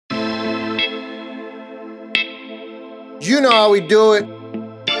You know how we do it. You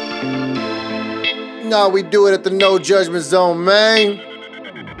know how we do it at the No Judgment Zone, man.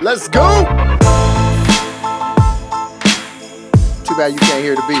 Let's go! Too bad you can't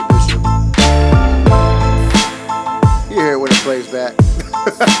hear the beat, Bishop. You hear it when it plays back.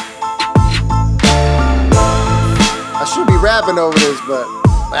 I should be rapping over this, but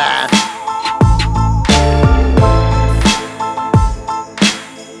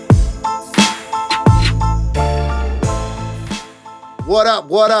What up,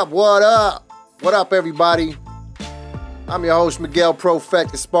 what up, what up? What up, everybody? I'm your host, Miguel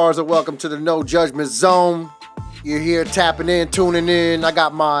Profect Esparza. Welcome to the No Judgment Zone. You're here tapping in, tuning in. I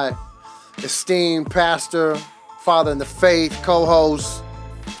got my esteemed pastor, father in the faith, co-host,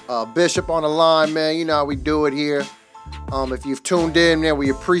 Bishop on the line, man. You know how we do it here. If you've tuned in, man, we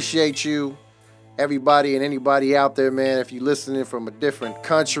appreciate you. Everybody and anybody out there, man. If you're listening from a different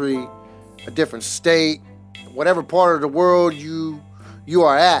country, a different state, whatever part of the world you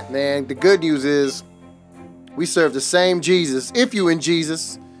are at, man. The good news is we serve the same Jesus. If you in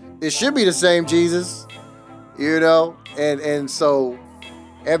Jesus, it should be the same Jesus, you know? And so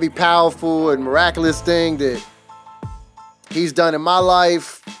every powerful and miraculous thing that he's done in my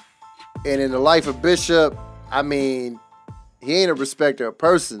life and in the life of Bishop, I mean, he ain't a respecter of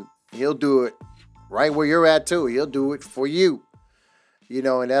person. He'll do it right where you're at too. He'll do it for you. You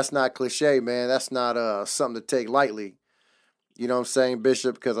know, and that's not cliche, man. That's not something to take lightly. You know what I'm saying,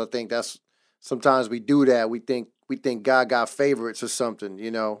 Bishop? Because I think that's sometimes we do that. We think God got favorites or something,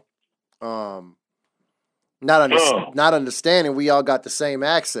 you know. Not understanding we all got the same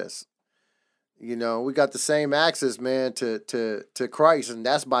access. You know, we got the same access, man, to Christ, and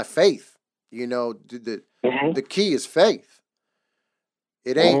that's by faith. You know, the key is faith.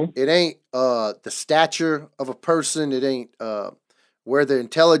 It ain't the stature of a person. It ain't where the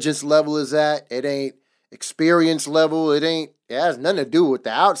intelligence level is at. It ain't experience level. It has nothing to do with the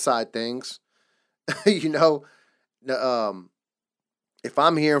outside things. You know, if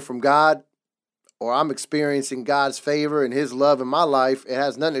I'm hearing from God or I'm experiencing God's favor and his love in my life, it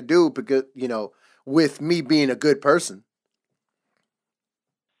has nothing to do because, you know, with me being a good person.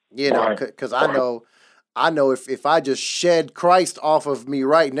 You know, because I know if I just shed Christ off of me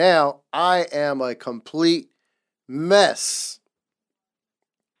right now, I am a complete mess.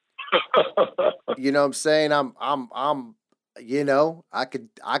 You know what I'm saying? I'm you know, I could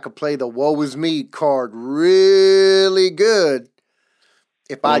play the woe is me card really good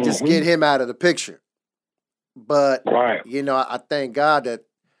if I just get him out of the picture. But you know, I thank God that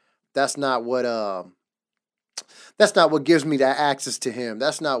that's not what gives me that access to him.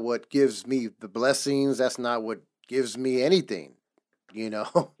 That's not what gives me the blessings. That's not what gives me anything. You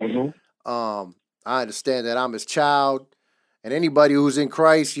know? I understand that I'm his child. And anybody who's in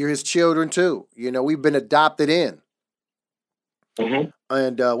Christ, you're his children too. You know, we've been adopted in.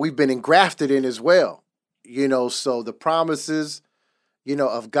 And we've been engrafted in as well. You know, so the promises, you know,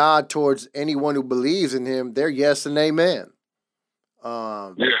 of God towards anyone who believes in him, they're yes and amen.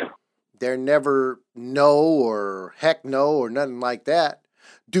 They're never no or heck no or nothing like that.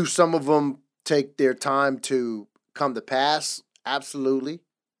 Do some of them take their time to come to pass? Absolutely.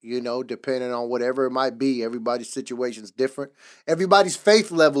 You know, depending on whatever it might be. Everybody's situation is different. Everybody's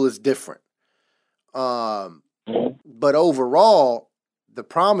faith level is different. But overall, the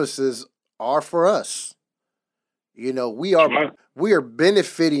promises are for us. You know, we are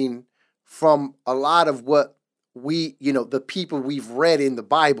benefiting from a lot of what the people we've read in the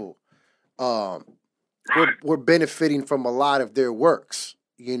Bible. We're benefiting from a lot of their works.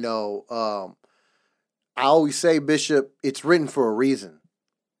 You know, I always say, Bishop, it's written for a reason.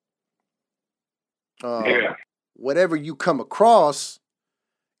 Whatever you come across,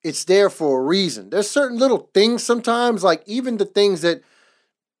 it's there for a reason. There's certain little things sometimes, like even the things that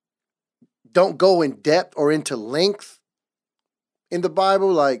don't go in depth or into length in the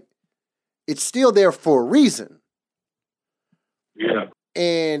Bible, like it's still there for a reason. Yeah.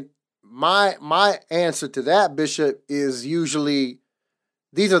 And my answer to that, Bishop, is usually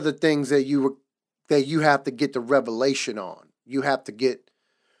these are the things that you have to get the revelation on. You have to get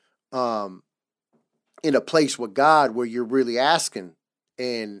in a place with God where you're really asking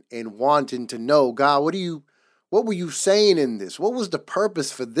and wanting to know, God, what were you saying in this? What was the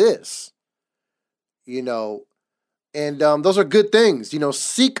purpose for this? You know, and those are good things. You know,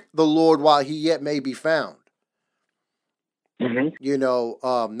 seek the Lord while he yet may be found. You know,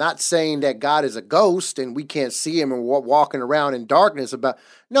 not saying that God is a ghost and we can't see him and walking around in darkness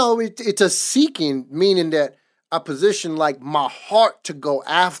No, it's a seeking, meaning that I position like my heart to go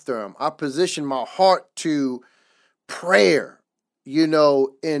after him. I position my heart to prayer, you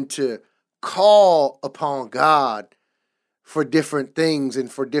know, and to call upon God for different things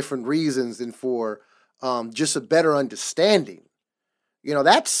and for different reasons and for just a better understanding.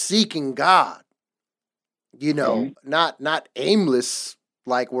 That's seeking God. Not aimless,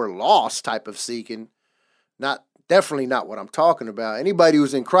 like we're lost type of seeking. Definitely not what I'm talking about. Anybody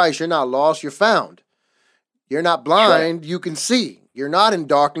who's in Christ, you're not lost, you're found. You're not blind, you can see. You're not in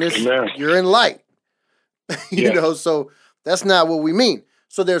darkness, Amen. You're in light. So that's not what we mean.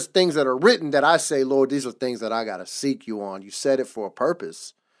 So there's things that are written that I say, Lord, these are things that I got to seek you on. You said it for a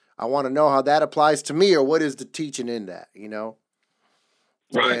purpose. I want to know how that applies to me, or what is the teaching in that,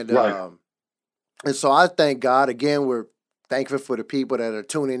 Right, And so I thank God. Again, we're thankful for the people that are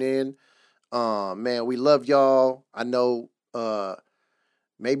tuning in. Man, we love y'all. I know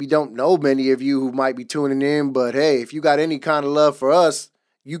maybe don't know many of you who might be tuning in, but hey, if you got any kind of love for us,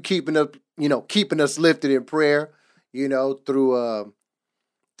 you keeping us lifted in prayer,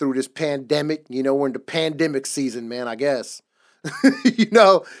 through this pandemic. We're in the pandemic season, man, I guess.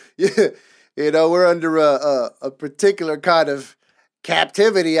 We're under a particular kind of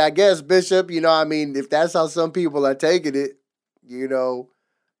captivity, I guess, Bishop. If that's how some people are taking it,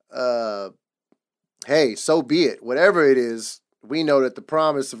 hey, so be it. Whatever it is, we know that the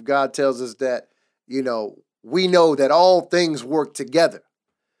promise of God tells us that, we know that all things work together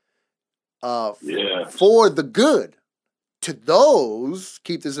for the good to those,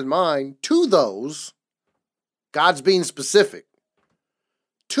 keep this in mind, to those, God's being specific,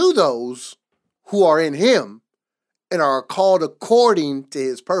 to those who are in him and are called according to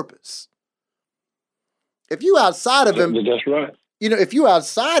his purpose. If you outside of him, that's right. If you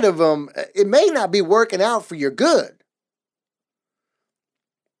outside of him, it may not be working out for your good.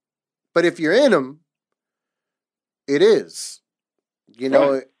 But if you're in him, it is.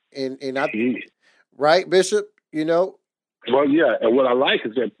 Right. Right, Bishop? Well, yeah. And what I like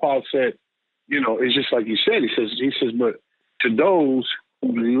is that Paul said, it's just like you said. He says, but to those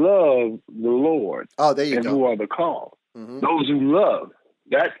who love the Lord, there you and go. who are the called, those who love.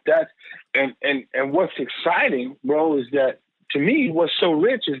 That's and what's exciting, bro, is that to me, what's so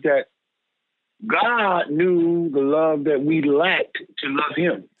rich is that God knew the love that we lacked to love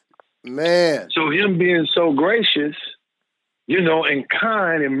him. Man. So him being so gracious, and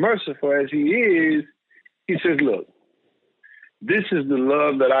kind and merciful as he is, he says, look, this is the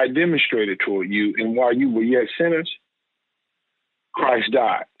love that I demonstrated toward you. And while you were yet sinners, Christ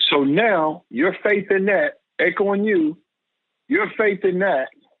died. So now your faith in that, echoing you, your faith in that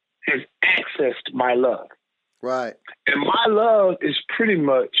has accessed my love. Right. And my love is pretty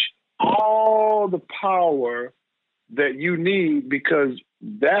much all the power that you need, because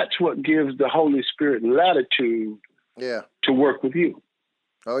that's what gives the Holy Spirit latitude to work with you.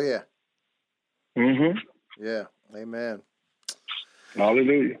 Oh, yeah. Mm-hmm. Yeah. Amen.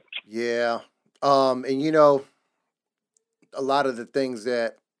 Hallelujah. Yeah. And a lot of the things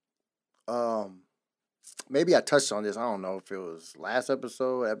that maybe I touched on this. I don't know if it was last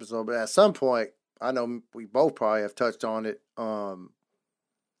episode, but at some point, I know we both probably have touched on it.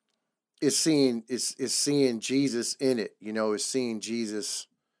 It's seeing Jesus in it. It's seeing Jesus,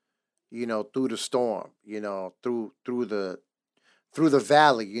 through the storm. Through the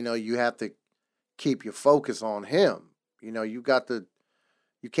valley. You have to keep your focus on him.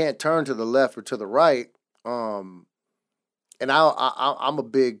 You can't turn to the left or to the right. And I'm a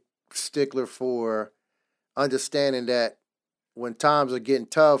big stickler for understanding that when times are getting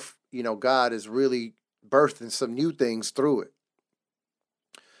tough, God is really birthing some new things through it.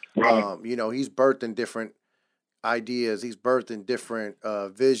 Right. He's birthing different ideas. He's birthing different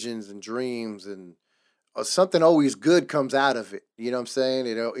visions and dreams, and something always good comes out of it. You know what I'm saying?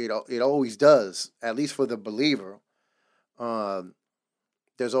 It always does, at least for the believer.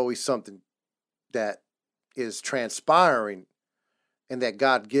 There's always something that is transpiring and that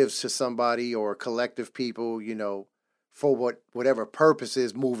God gives to somebody or a collective people, for whatever purpose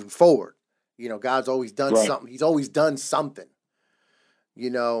is moving forward. God's always done something. He's always done something.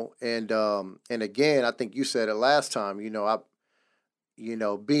 And again, I think you said it last time,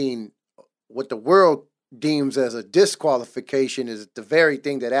 being what the world deems as a disqualification is the very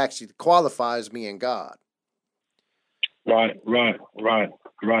thing that actually qualifies me in God. Right.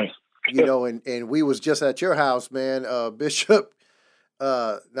 And we was just at your house, man, Bishop,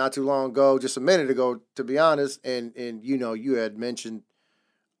 not too long ago, just a minute ago, to be honest, and you had mentioned,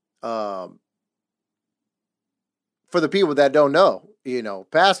 for the people that don't know,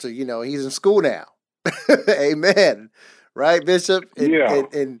 Pastor, he's in school now. Amen. Right, Bishop?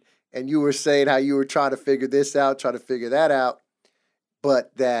 And you were saying how you were trying to figure this out, trying to figure that out.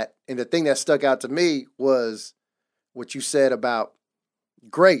 But and the thing that stuck out to me was what you said about,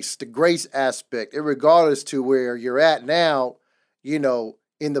 Grace, the grace aspect, regardless to where you're at now, in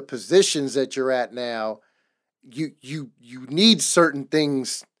the positions that you're at now, you need certain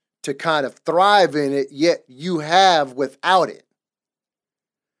things to kind of thrive in it, yet you have without it.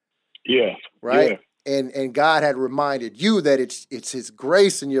 Yeah. Right. Yeah. And God had reminded you that it's his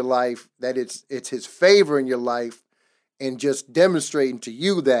grace in your life, that it's his favor in your life, and just demonstrating to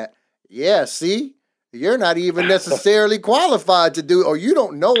you that, yeah, see, you're not even necessarily qualified to do, or you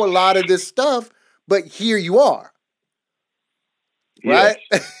don't know a lot of this stuff, but here you are. Right?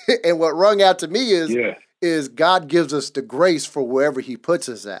 Yes. And what rung out to me is God gives us the grace for wherever he puts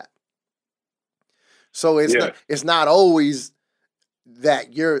us at. So it's not always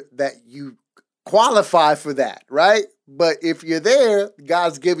that you qualify for that, right? But if you're there,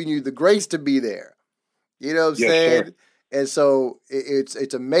 God's giving you the grace to be there. You know what I'm saying? Sir. And so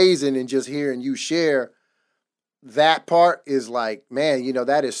it's amazing, and just hearing you share that part is like, man,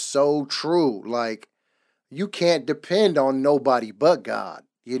 that is so true. Like, you can't depend on nobody but God,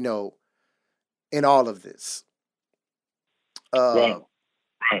 in all of this. Right.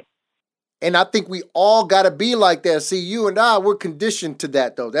 And I think we all got to be like that. See, you and I, we're conditioned to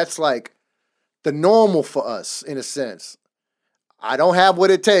that, though. That's like the normal for us, in a sense. I don't have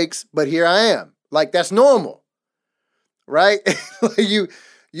what it takes, but here I am. Like, that's normal, right?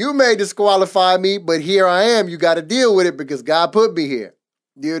 You may disqualify me, but here I am. You got to deal with it because God put me here.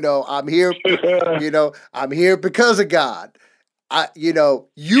 I'm here. I'm here because of God. You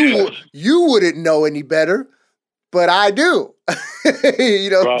wouldn't know any better, but I do.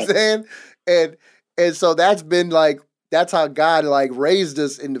 What I'm saying? And so that's been like, that's how God like raised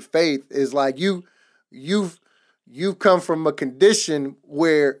us in the faith, is like you've come from a condition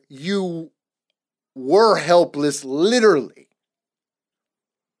where you were helpless, literally.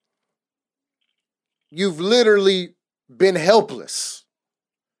 You've literally been helpless.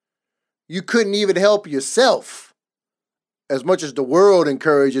 You couldn't even help yourself, as much as the world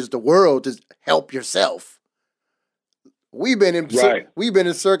encourages the world to help yourself. We've been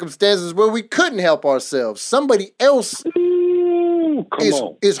in circumstances where we couldn't help ourselves. Somebody else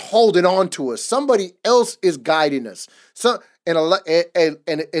is holding on to us. Somebody else is guiding us. And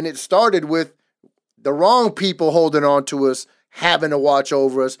it started with the wrong people holding on to us, having to watch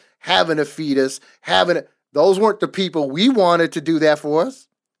over us, having to feed us, those weren't the people we wanted to do that for us.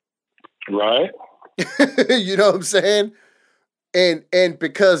 Right. You know what I'm saying? And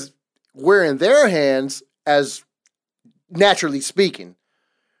because we're in their hands, as naturally speaking,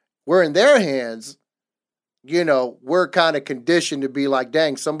 we're in their hands, we're kind of conditioned to be like,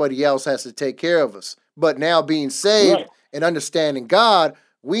 dang, somebody else has to take care of us. But now being saved and understanding God,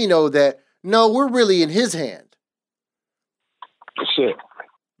 we know that, no, we're really in his hand. That's it.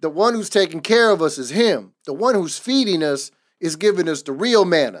 The one who's taking care of us is him. The one who's feeding us is giving us the real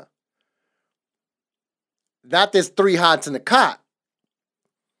manna. Not this 3 hots in a cot.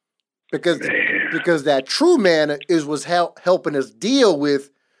 Because that true manna is what's helping us deal with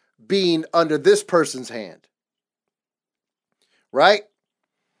being under this person's hand. Right?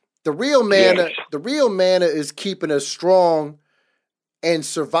 The real manna is keeping us strong and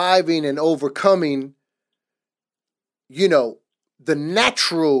surviving and overcoming, the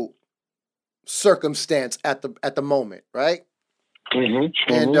natural circumstance at the moment, right?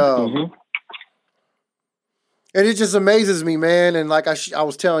 Mm-hmm. And it just amazes me, man. And like I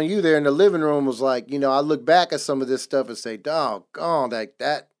was telling you there in the living room, was like, I look back at some of this stuff and say, doggone, like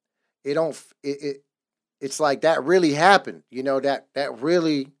that, it's like that really happened. That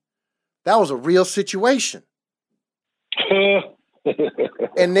was a real situation.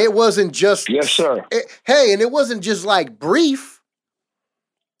 And it wasn't just, yes, sir. And it wasn't just like brief.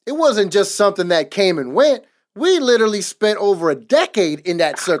 It wasn't just something that came and went. We literally spent over a decade in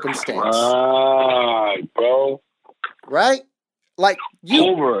that circumstance. Right, bro. Right? Like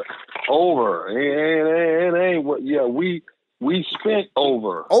you over. It ain't what. Yeah, we spent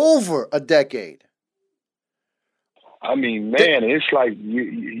over a decade. I mean, man, it's like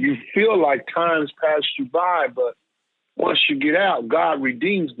you feel like time's passed you by, but once you get out, God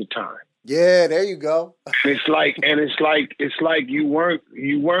redeems the time. Yeah, there you go. It's like you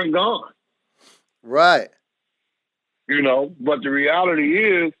weren't gone. Right. But the reality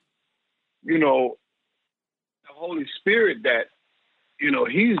is, the Holy Spirit, that,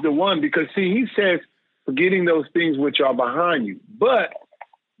 he's the one, because see, he says, forgetting those things which are behind you. But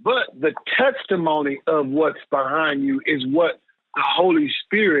the testimony of what's behind you is what the Holy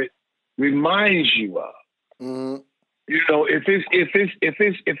Spirit reminds you of. Mm-hmm. If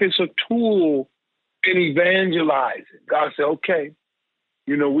it's a tool in evangelizing, God said, okay,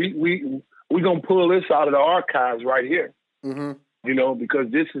 we gonna pull this out of the archives right here. Mm-hmm.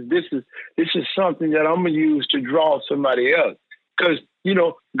 because this is something that I'm gonna use to draw somebody else. Because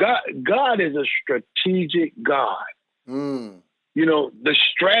God is a strategic God. Mm. The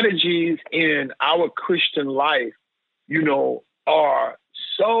strategies in our Christian life, are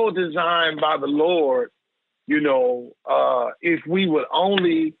so designed by the Lord. If we would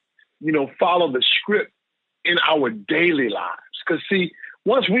only, follow the script in our daily lives. Because see,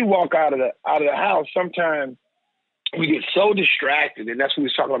 once we walk out of the house, sometimes we get so distracted, and that's what we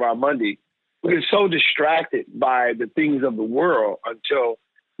were talking about Monday. We get so distracted by the things of the world until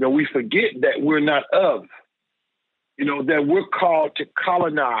we forget that we're not of, that we're called to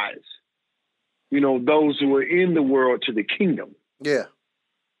colonize, those who are in the world to the kingdom. Yeah.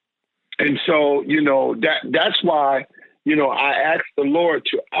 And so, that's why, I ask the Lord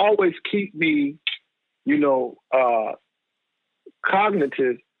to always keep me,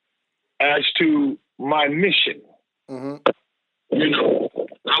 cognitive as to my mission. Mm-hmm.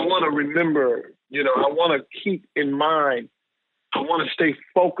 I want to remember, I want to keep in mind, I want to stay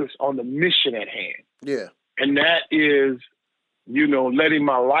focused on the mission at hand. Yeah. And that is, letting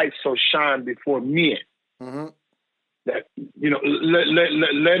my light so shine before men. Mm-hmm. That,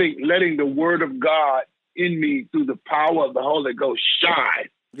 letting the word of God in me through the power of the Holy Ghost shine.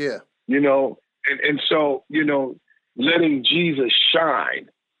 Yeah. And so, letting Jesus shine.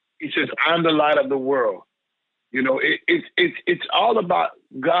 He says, I'm the light of the world. It's all about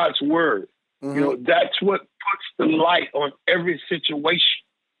God's word. Mm-hmm. That's what puts the light on every situation.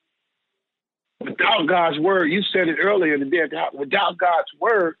 Without God's word, you said it earlier today, without God's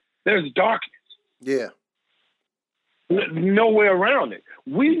word, there's darkness. Yeah. No way around it.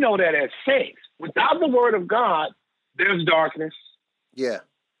 We know that as saints. Without the word of God, there's darkness. Yeah.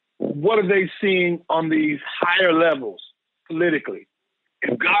 What are they seeing on these higher levels politically?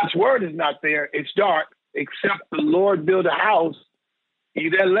 If God's word is not there, it's dark. Except the Lord build a house, he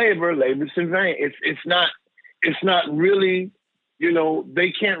that labors in vain. It's not really,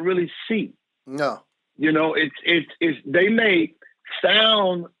 they can't really see. No. It's they may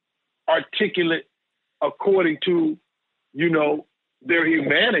sound articulate according to, their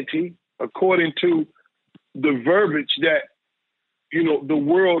humanity, according to the verbiage that, the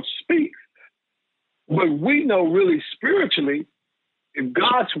world speaks. But we know really spiritually, if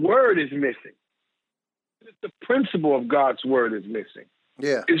God's word is missing, if the principle of God's word is missing,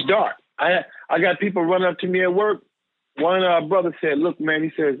 yeah, it's dark. I got people running up to me at work. One brother said, look, man,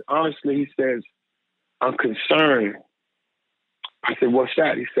 he says, honestly, he says, I'm concerned. I said, what's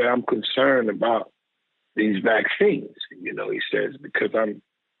that? He said, I'm concerned about these vaccines. He says, because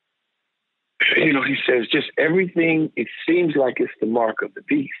he says, just everything, it seems like it's the mark of the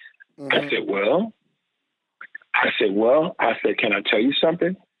beast. Mm-hmm. I said, can I tell you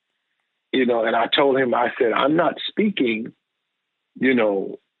something? And I told him, I said, I'm not speaking, I'm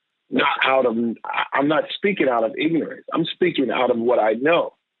not speaking out of ignorance. I'm speaking out of what I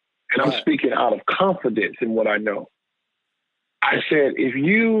know. And I'm speaking out of confidence in what I know. I said, if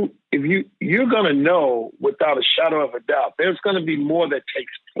you're going to know without a shadow of a doubt, there's going to be more that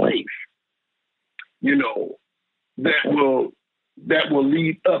takes place, that will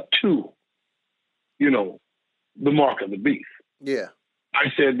lead up to, the mark of the beast. Yeah.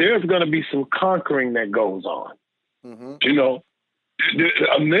 I said, there's going to be some conquering that goes on. Mm-hmm.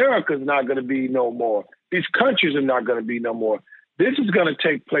 America's not going to be no more. These countries are not going to be no more. This is going to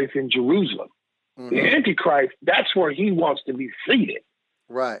take place in Jerusalem. Mm-hmm. The Antichrist, that's where he wants to be seated.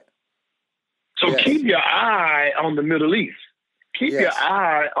 Right. So keep your eye on the Middle East. Keep your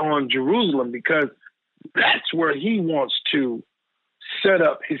eye on Jerusalem, because that's where he wants to set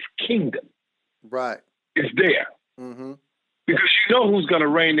up his kingdom. Right. It's there. Mm-hmm. Because who's going to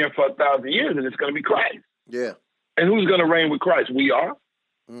reign there for 1,000 years, and it's going to be Christ. Yeah. And who's going to reign with Christ? We are.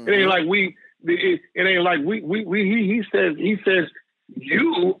 Mm-hmm. It ain't like he says,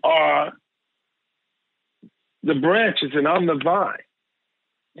 you are the branches and I'm the vine.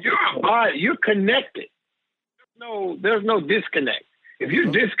 You're a vine. You're connected. There's no disconnect. If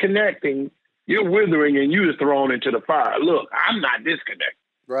you're disconnecting, you're withering and you're thrown into the fire. Look, I'm not disconnected.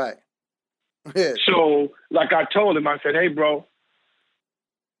 Right. So, like I told him, I said, hey, bro,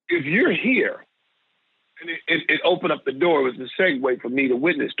 if you're here, and it opened up the door. It was the segue for me to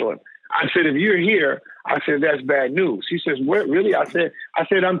witness to him. I said, if you're here, I said, that's bad news. He says, what, really? I said,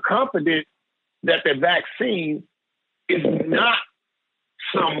 I'm confident that the vaccine is not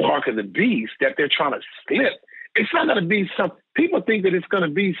some mark of the beast that they're trying to slip. It's not going to be people think that it's going to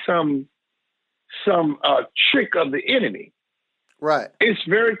be some trick of the enemy. Right. It's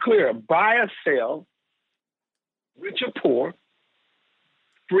very clear. Buy or sell, rich or poor,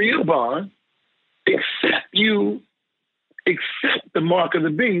 free or bond, except you accept the mark of the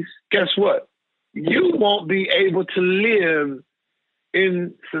beast, guess what? You won't be able to live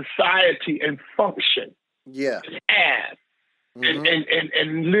in society and function. Yeah. As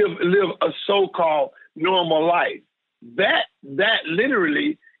and live a so-called normal life. That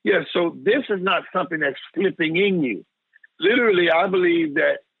literally, yeah, so this is not something that's slipping in you. Literally, I believe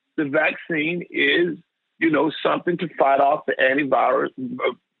that the vaccine is, something to fight off the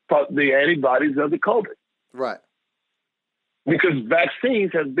the antibodies of the COVID. Right. Because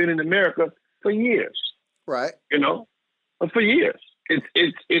vaccines have been in America for years. Right. For years.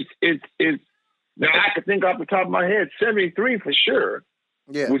 It's now I can think off the top of my head, 73 for sure.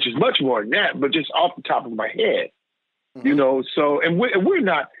 Yeah. Which is much more than that, but just off the top of my head. So, and we're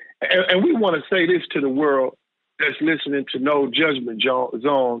not, and we want to say this to the world that's listening to No Judgment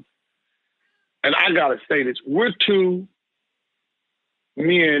Zone. And I got to say this, we're two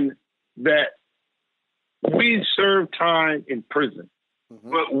men that we serve time in prison,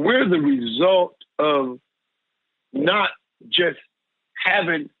 but we're the result of not just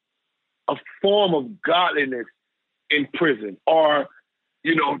having a form of godliness in prison or,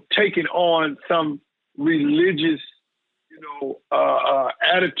 taking on some religious,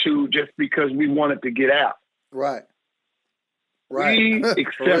 attitude just because we wanted to get out. Right. We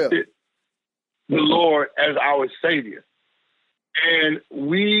accepted the Lord as our Savior. And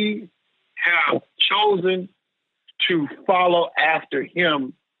we have chosen to follow after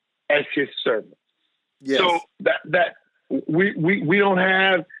him as his servant. Yes. So that we don't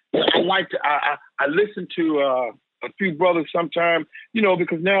have, I listen to a few brothers sometimes,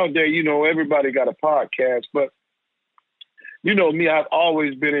 because nowadays, everybody got a podcast, but me, I've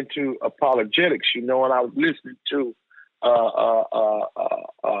always been into apologetics, and I was listening to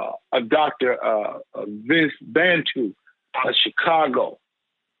a Dr. Vince Bantu out of Chicago.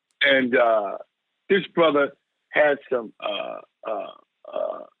 And this brother had some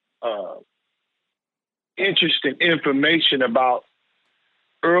interesting information about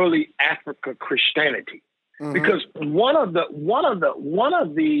early Africa Christianity. Because one of the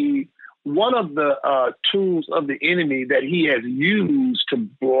tools of the enemy that he has used to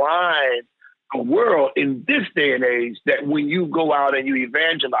blind the world in this day and age, that when you go out and you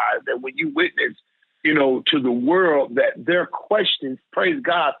evangelize, that when you witness, to the world, that their questions, praise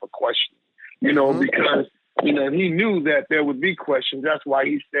God for questions, because, he knew that there would be questions. That's why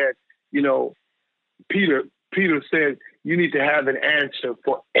he said, Peter said, you need to have an answer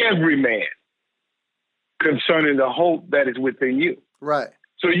for every man concerning the hope that is within you. Right.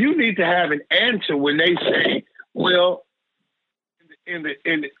 So you need to have an answer when they say, well, when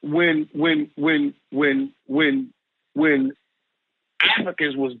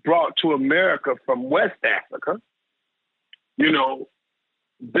Africans was brought to America from West Africa,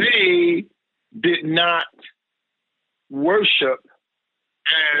 they did not worship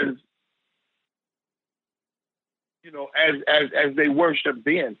as as they worshiped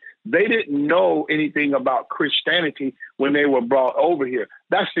then. They didn't know anything about Christianity when they were brought over here.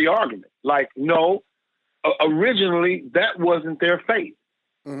 That's the argument. Like, no, originally that wasn't their faith.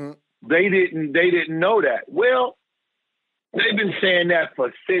 They didn't know that. Well, they've been saying that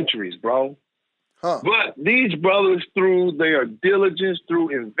for centuries, bro. But these brothers, through their diligence, through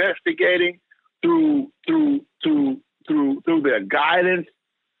investigating, through their guidance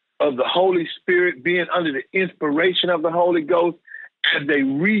of the Holy Spirit, being under the inspiration of the Holy Ghost, as they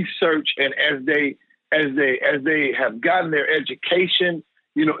research and as they have gotten their education,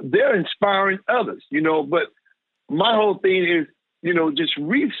 they're inspiring others, but my whole thing is, just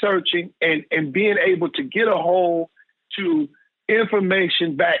researching and being able to get a hold to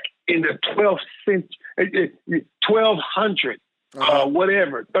information back in the 12th century, 1200,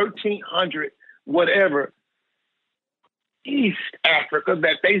 whatever, 1300, whatever, East Africa,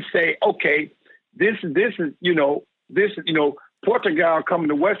 that they say, okay, this is Portugal coming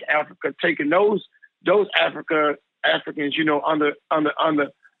to West Africa, taking those Africans,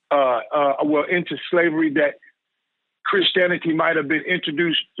 into slavery, that Christianity might have been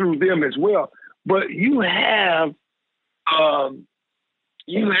introduced through them as well. But you have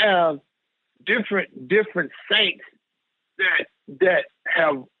different saints that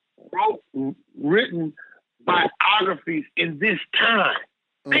have written biographies in this time.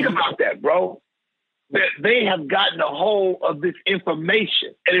 Think about that, bro. That they have gotten a hold of this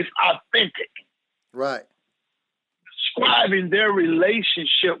information and it's authentic. Right. Describing their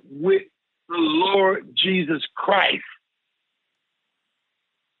relationship with the Lord Jesus Christ.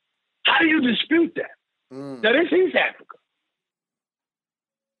 How do you dispute that? That is East Africa.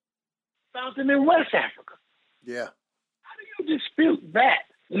 Found them in West Africa. Yeah. How do you dispute that?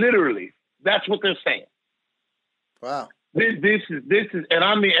 Literally. That's what they're saying. Wow. This is, and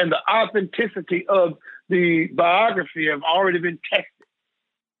I mean, and the authenticity of the biography have already been tested.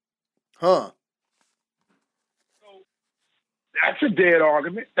 Huh. So that's a dead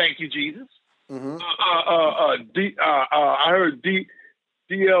argument. Thank you, Jesus. Mm-hmm. I heard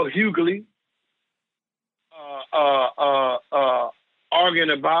D.L. Hughley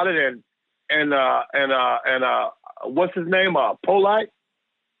arguing about it, and what's his name? Polite.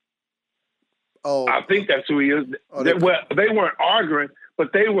 Oh, I think that's who he is. They weren't arguing,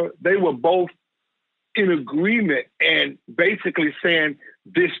 but they were both in agreement and basically saying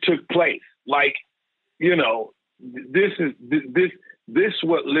this took place. Like, you know, this is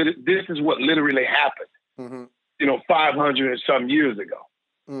what literally happened. Mm-hmm. You know, 500 and some years ago.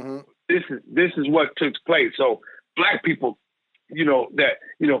 Mm-hmm. This is what took place. So black people,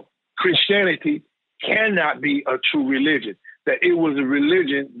 Christianity cannot be a true religion. That it was a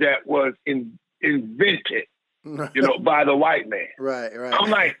religion that was invented, by the white man. Right.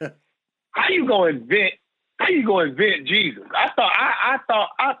 I'm like, how you gonna invent Jesus? I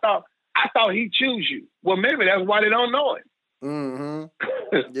thought he chose you. Well, maybe that's why they don't know him. Mm-hmm.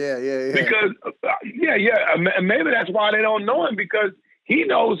 Yeah. Because maybe that's why they don't know him, because he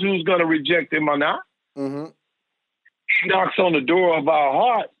knows who's gonna reject him or not. Mm-hmm. He knocks on the door of our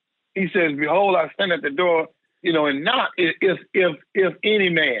heart. He says, "Behold, I stand at the door, and knock. If any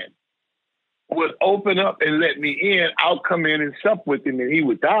man would open up and let me in, I'll come in and sup with him, and he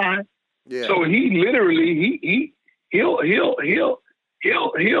would die." Yeah. So he literally he'll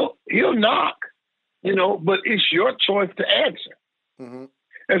knock, but it's your choice to answer. Mm-hmm.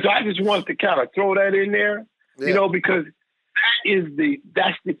 And so I just wanted to kind of throw that in there, because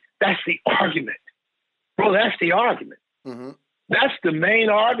that's the argument, bro. That's the argument. Mm-hmm. That's the main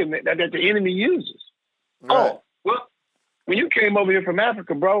argument that the enemy uses. Right. Oh, well, when you came over here from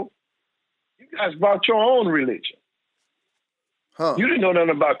Africa, bro, you guys brought your own religion. Huh. You didn't know nothing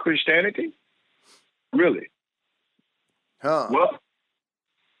about Christianity? Really? Huh. Well,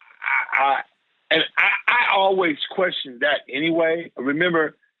 I always questioned that anyway.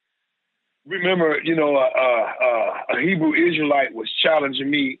 Remember, a Hebrew Israelite was challenging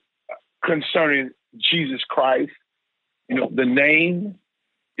me concerning Jesus Christ, the name,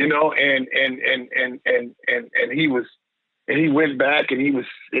 and he went back and he was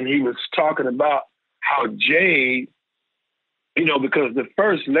talking about how J, because the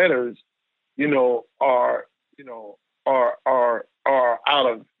first letters, are out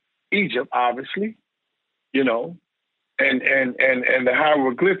of Egypt, obviously, and the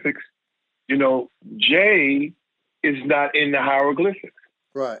hieroglyphics, J is not in the hieroglyphics.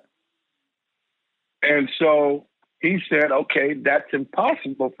 Right. And so he said, okay, that's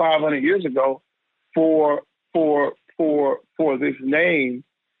impossible 500 years ago for this name,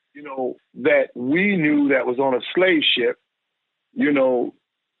 that we knew that was on a slave ship,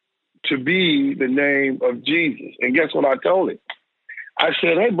 to be the name of Jesus. And guess what I told him? I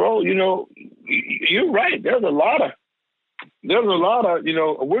said, hey, bro, you're right. There's a lot of,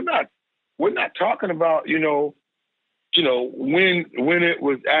 we're not talking about, when it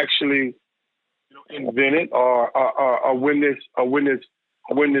was actually invented or when this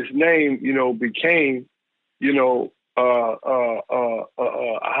name, became, a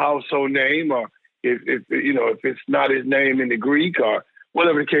household name, or if it's not his name in the Greek or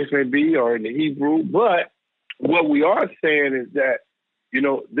whatever the case may be, or in the Hebrew. But what we are saying is that,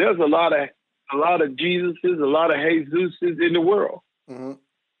 there's a lot of Jesuses, a lot of Jesuses in the world. Mm-hmm.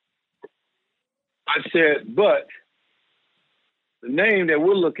 I said, but the name that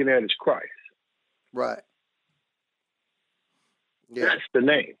we're looking at is Christ. Right. Yeah. That's the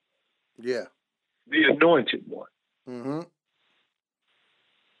name. Yeah. The anointed one. Mm-hmm.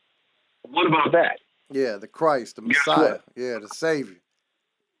 What about that? Yeah, the Christ, the Messiah. Yeah, the Savior.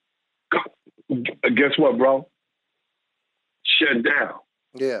 Guess what, bro? Shut down.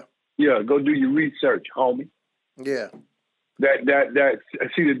 Yeah. Yeah, go do your research, homie. Yeah.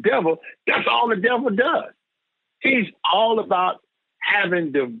 See, the devil, that's all the devil does. He's all about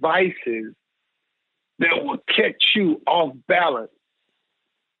having devices that will catch you off balance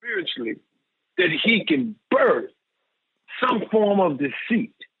spiritually, that he can birth some form of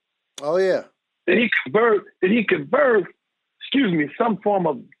deceit. Oh, yeah. That he could birth, some form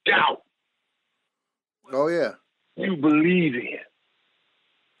of doubt. Oh, yeah. You believe in.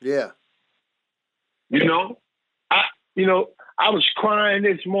 Yeah. I was crying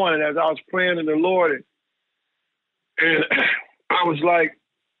this morning as I was praying to the Lord, and I was like,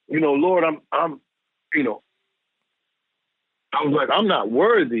 Lord, I was like, I'm not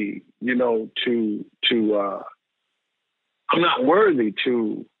worthy, I'm not worthy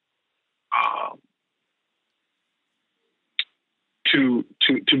to to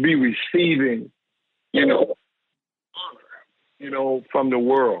be receiving, honor, from the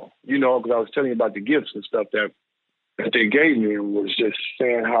world, because I was telling you about the gifts and stuff that they gave me, and was just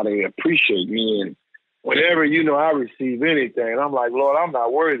saying how they appreciate me. And whenever, I receive anything, I'm like, Lord, I'm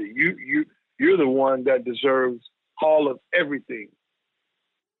not worthy. You're the one that deserves all of everything.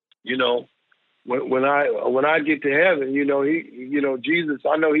 When I get to heaven, Jesus,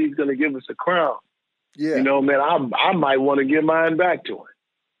 I know he's going to give us a crown. Yeah. Man, I might want to give mine back to him.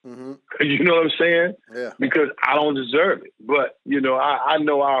 Mm-hmm. You know what I'm saying? Yeah. Because I don't deserve it. But, I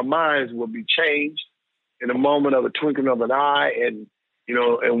know our minds will be changed in a moment of a twinkling of an eye, and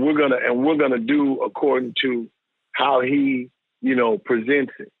we're gonna do according to how he,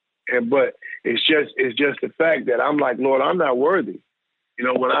 presents it. But it's just the fact that I'm like, Lord, I'm not worthy.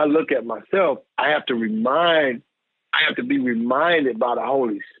 When I look at myself, I have to be reminded by the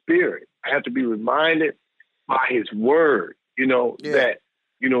Holy Spirit. I have to be reminded by his word, that,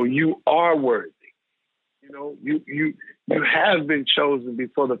 you are worthy. You have been chosen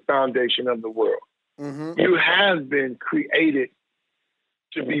before the foundation of the world. Mm-hmm. You have been created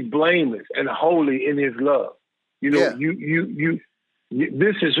to be blameless and holy in his love. This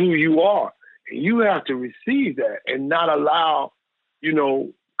is who you are. And you have to receive that and not allow,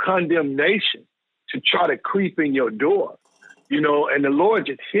 condemnation to try to creep in your door. And the Lord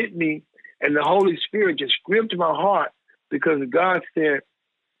just hit me, and the Holy Spirit just gripped my heart, because God said,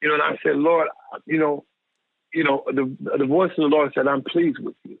 and I said, Lord, the voice of the Lord said, I'm pleased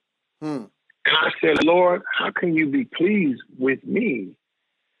with you. And I said, Lord, how can you be pleased with me?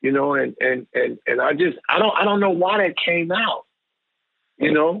 And I don't know why that came out,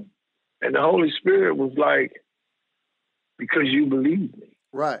 and the Holy Spirit was like, because you believe me.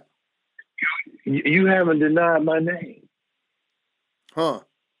 Right. You haven't denied my name. Huh.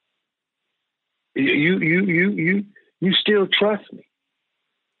 You still trust me.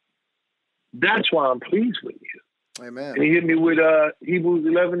 That's why I'm pleased with you. Amen. And he hit me with Hebrews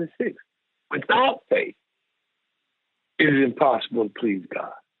 11:6. Without faith, it is impossible to please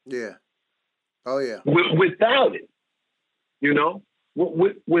God. Yeah. Oh, yeah. Without it,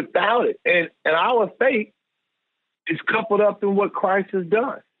 without it. And our faith is coupled up in what Christ has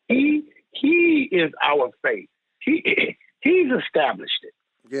done. He is our faith. He's established it.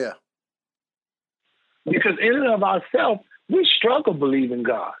 Yeah. Because in and of ourselves, we struggle believing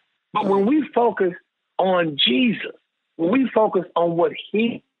God. But when we focus on Jesus, when we focus on what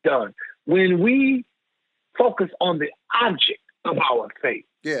he's done, when we focus on the object of our faith,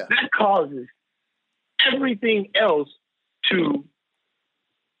 that causes everything else to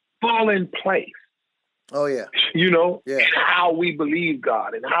fall in place. Oh, yeah. And how we believe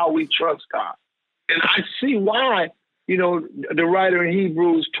God and how we trust God. And I see why, the writer in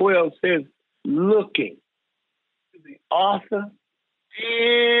Hebrews 12 says, looking to the author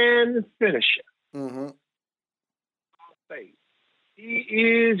and finisher of faith. He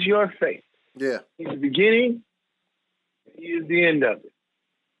is your faith. Yeah. He's the beginning, he is the end of it.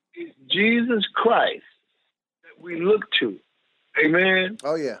 It's Jesus Christ that we look to. Amen.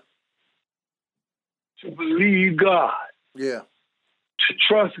 Oh, yeah. To believe God. Yeah. To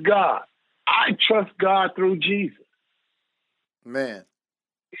trust God. I trust God through Jesus. Man.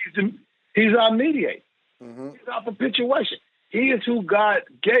 He's our mediator. He's our perpetuation. He is who God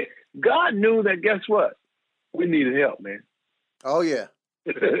gave. God knew that, guess what? We needed help, man. Oh, yeah.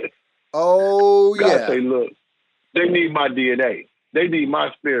 Oh, God say, look, they need my DNA. They need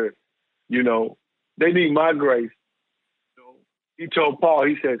my spirit. They need my grace. He told Paul,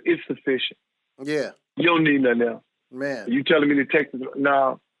 he said, it's sufficient. Yeah. You don't need nothing else. Man. You telling me to take it?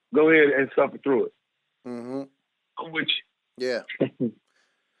 Now, go ahead and suffer through it. Mm-hmm. I'm with you. Yeah.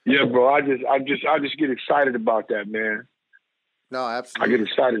 Yeah, bro. I just get excited about that, man. No, absolutely. I get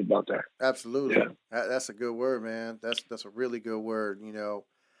excited about that. Absolutely. Yeah. That's a good word, man. That's a really good word,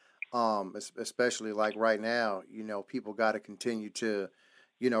 especially like right now, people got to continue to,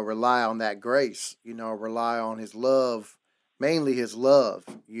 rely on that grace, rely on his love, mainly his love,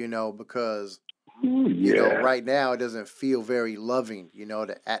 because, right now it doesn't feel very loving,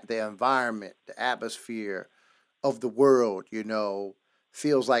 the environment, the atmosphere of the world,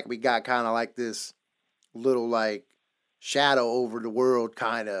 feels like we got kind of like this little like shadow over the world,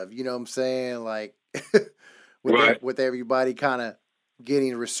 kind of, you know what I'm saying? Like with everybody kind of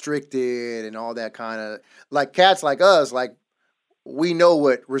getting restricted and all that kind of, like cats like us, like we know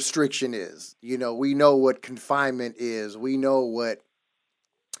what restriction is, we know what confinement is. We know what,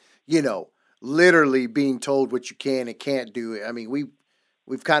 literally being told what you can and can't do. I mean, we've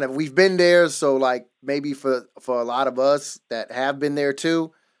been there. So like maybe for a lot of us that have been there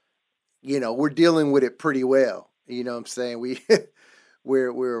too, we're dealing with it pretty well. You know what I'm saying?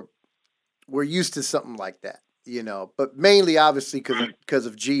 we're used to something like that, but mainly obviously because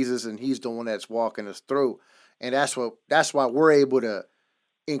of Jesus, and he's the one that's walking us through. And that's why we're able to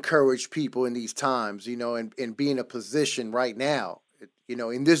encourage people in these times, and be in a position right now,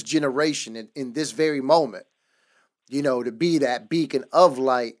 in this generation, in this very moment, to be that beacon of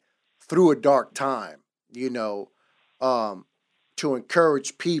light through a dark time, to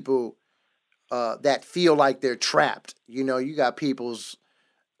encourage people that feel like they're trapped. You got people's,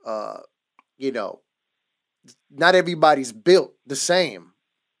 not everybody's built the same.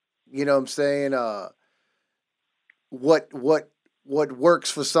 You know what I'm saying? What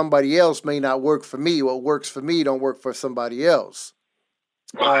works for somebody else may not work for me. What works for me don't work for somebody else.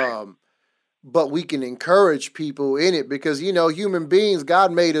 Right. But we can encourage people in it because, human beings,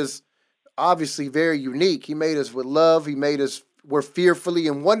 God made us obviously very unique. He made us with love. We're fearfully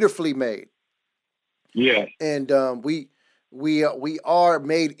and wonderfully made. Yeah. And we are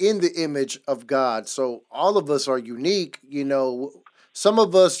made in the image of God. So all of us are unique. Some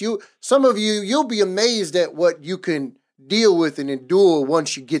of you'll be amazed at what you can deal with and endure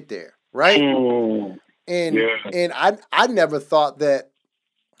once you get there, right? And I never thought that.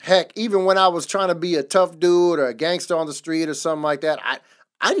 Heck, even when I was trying to be a tough dude or a gangster on the street or something like that,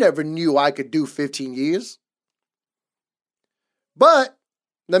 I never knew I could do 15 years. But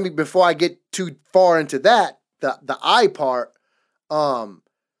before I get too far into that, the I part, God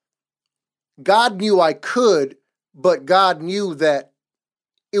knew I could, but God knew that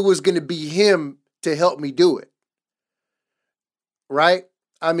it was going to be him to help me do it. Right?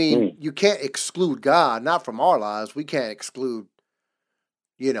 I mean, you can't exclude God, not from our lives. We can't exclude,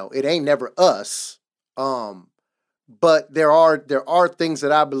 it ain't never us. But there are things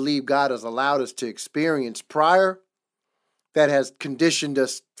that I believe God has allowed us to experience prior that has conditioned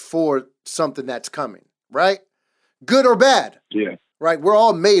us for something that's coming, right? Good or bad. Yeah. Right? We're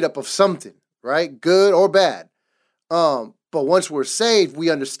all made up of something, right? Good or bad. But once we're saved,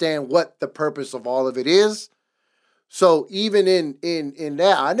 we understand what the purpose of all of it is. So even in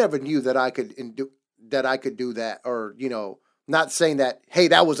that, I never knew that I could do that, or not saying that, hey,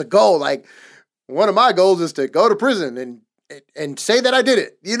 that was a goal. Like, one of my goals is to go to prison and say that I did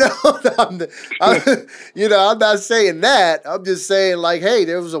it. I'm not saying that. I'm just saying, like, hey,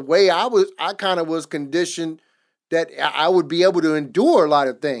 there was a way I kind of was conditioned that I would be able to endure a lot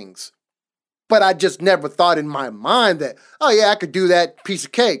of things. But I just never thought in my mind that, oh yeah, I could do that piece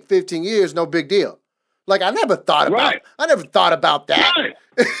of cake, 15 years, no big deal. Like, I never thought about that. Right.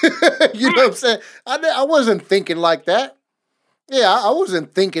 You know what I'm saying? I wasn't thinking like that. Yeah, I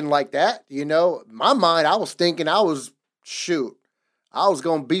wasn't thinking like that. My mind, I was thinking I was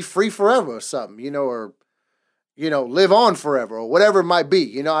going to be free forever or something, or, live on forever or whatever it might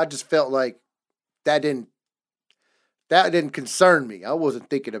be. I just felt like that didn't concern me. I wasn't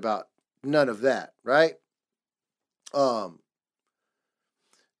thinking about none of that. Right. And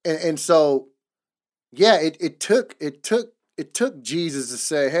so, yeah, it took Jesus to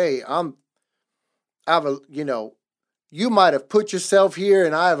say, hey, you might have put yourself here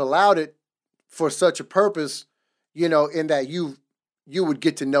and I have allowed it for such a purpose, in that you would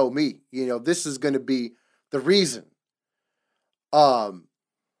get to know me. This is going to be the reason.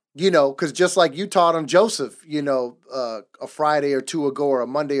 Because just like you taught on Joseph, a Friday or two ago or a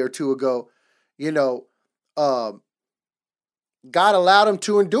Monday or two ago, God allowed him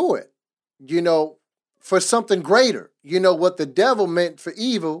to endure it, for something greater. What the devil meant for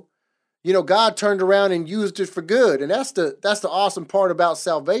evil, God turned around and used it for good. And that's the awesome part about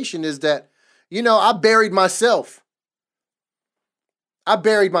salvation is that, I buried myself. I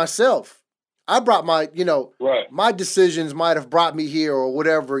brought my, right. My decisions might have brought me here or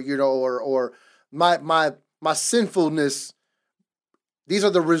whatever, or my sinfulness. These are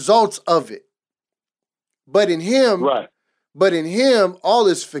the results of it. But in him, right. All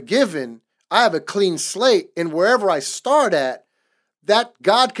is forgiven. I have a clean slate, and wherever I start at, that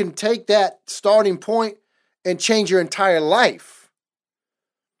God can take that starting point and change your entire life.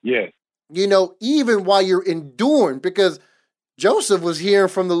 Yeah. Even while you're enduring, because Joseph was hearing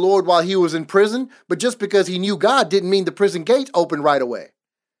from the Lord while he was in prison, but just because he knew God didn't mean the prison gates opened right away.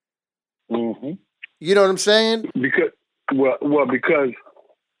 Mm-hmm. You know what I'm saying? Because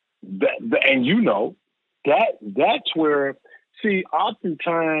that and that's where, see,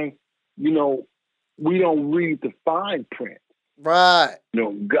 oftentimes, we don't read the fine print. Right.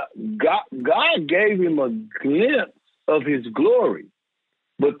 God gave him a glimpse of his glory,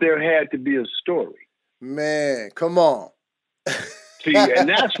 but there had to be a story. Man, come on. See, and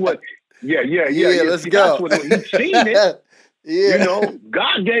that's what, yeah. Let's go. That's what he's seen it. Yeah.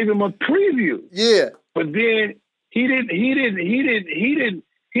 God gave him a preview. Yeah. But then He didn't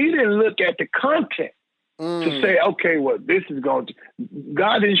look at the content to say, okay, well, this is going to.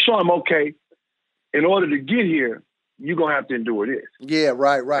 God didn't show him, okay, in order to get here, you're gonna have to endure this. Yeah,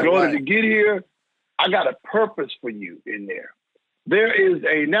 right. In order to get here, I got a purpose for you in there.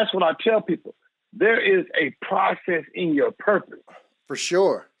 And that's what I tell people. There is a process in your purpose. For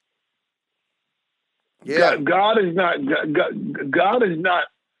sure. Yeah. God is not,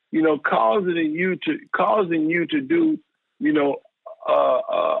 causing you to do,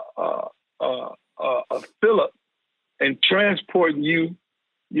 a Philip and transporting you,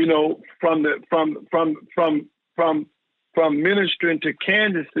 from ministering to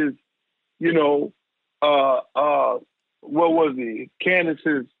Candace's, what was he?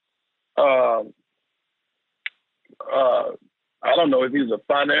 Candace's, I don't know if he's a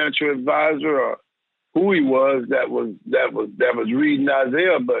financial advisor or who he was that was reading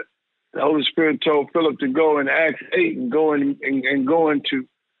Isaiah, but the Holy Spirit told Philip to go in Acts 8 and go and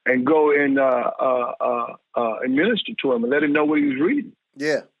minister to him and let him know what he was reading.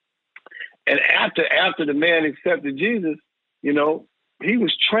 Yeah. And after the man accepted Jesus, he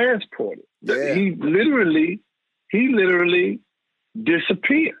was transported. Yeah. He literally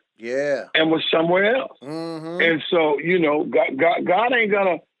disappeared. Yeah. And was somewhere else. Mm-hmm. And so, God ain't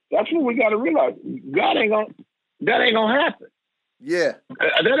gonna, that's what we gotta realize. That ain't gonna happen. Yeah.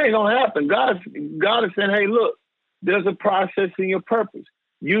 That ain't gonna happen. God is saying, hey, look, there's a process in your purpose.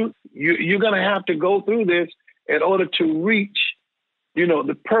 You're gonna have to go through this in order to reach,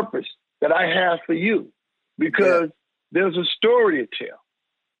 the purpose that I have for you. Because there's a story to tell.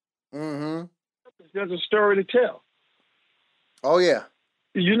 Mm-hmm. There's a story to tell. Oh, yeah.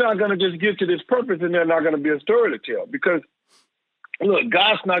 You're not going to just get to this purpose and there's not going to be a story to tell. Because, look,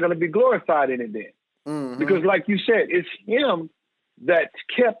 God's not going to be glorified in it then. Mm-hmm. Because like you said, it's him that's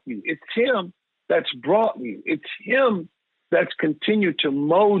kept you. It's him that's brought you. It's him that's continued to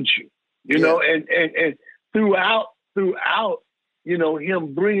mold you, and throughout,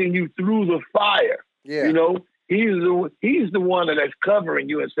 him bringing you through the fire. Yeah. He's the one that's covering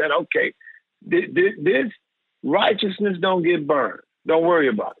you and said, okay, this righteousness don't get burned. Don't worry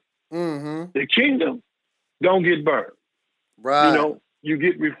about it. Mm-hmm. The kingdom don't get burned. Right. You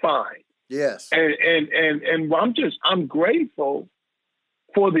get refined. Yes. And I'm grateful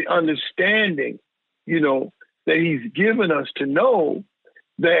for the understanding, that he's given us to know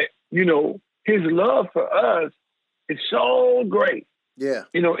that, his love for us is so great. Yeah.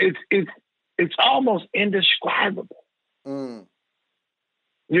 It's almost indescribable. Mm.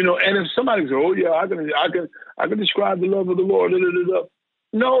 And if somebody says, "Oh yeah, I can describe the love of the Lord,"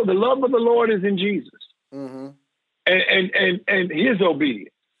 no, the love of the Lord is in Jesus, mm-hmm. and His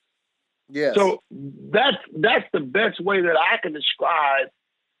obedience. Yes. So that's the best way that I can describe,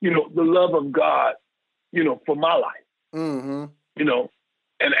 the love of God, for my life. Mm-hmm.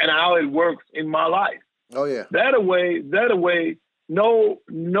 And how it works in my life. Oh yeah. That a way, no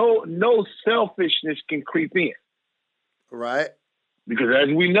selfishness can creep in. Right. Because as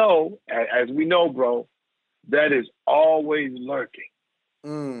we know, bro, that is always lurking.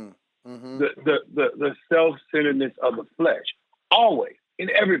 Mm-hmm. The self-centeredness of the flesh, always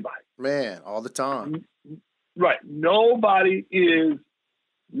in everybody. Man, all the time. Right. Nobody is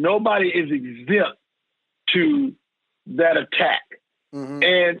exempt to that attack,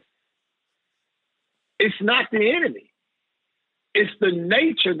 and it's not the enemy. It's the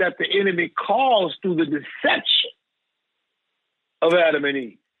nature that the enemy caused through the deception of Adam and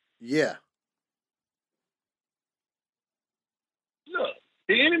Eve. Yeah. Look,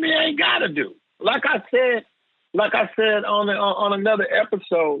 the enemy ain't got to do. Like I said on another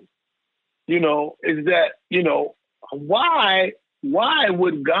episode, is that, why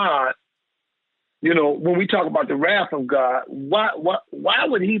would God, when we talk about the wrath of God, why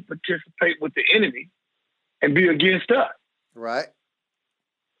would he participate with the enemy and be against us? Right.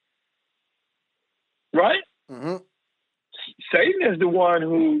 Right? Mm-hmm. Satan is the one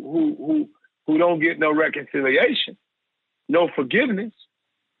who don't get no reconciliation, no forgiveness,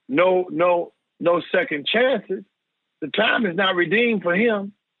 no second chances. The time is not redeemed for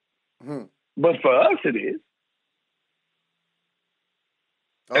him, but for us it is.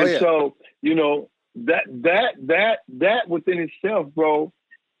 Oh, and yeah. so, that within itself, bro,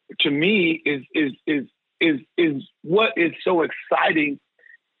 to me is what is so exciting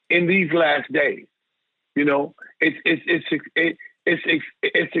in these last days. It's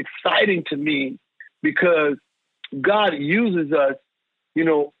exciting to me because God uses us,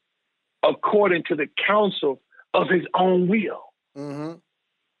 according to the counsel of his own will. Mm-hmm.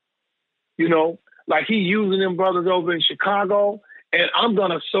 Like he using them brothers over in Chicago, and I'm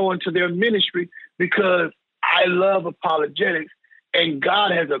going to sow into their ministry because I I love apologetics, and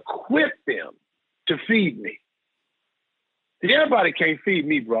God has equipped them to feed me. See, everybody can't feed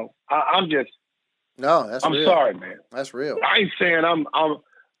me, bro. I'm real. sorry, man. That's real. I ain't saying I'm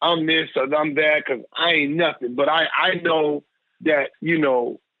this or I'm that, because I ain't nothing. But I know that,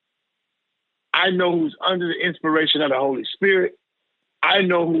 I know who's under the inspiration of the Holy Spirit. I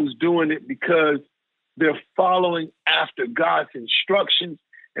know who's doing it because they're following after God's instructions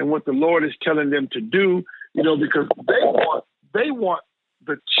and what the Lord is telling them to do, because they want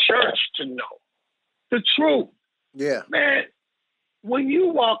the church to know the truth. Yeah. Man, when you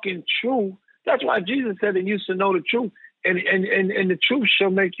walk in truth, that's why Jesus said that you should know the truth, and the truth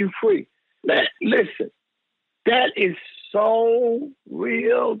shall make you free. Man, listen, that is so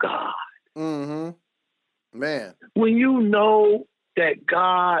real, God. Mm-hmm. Man. When you know that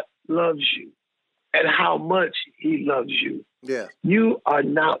God loves you and how much he loves you, yeah, you are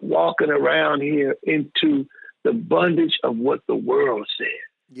not walking around here into the bondage of what the world said.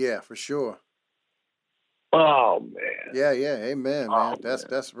 Yeah, for sure. Oh, man. Yeah, amen, man. Man.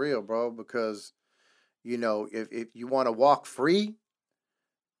 That's real, bro, because, if you want to walk free,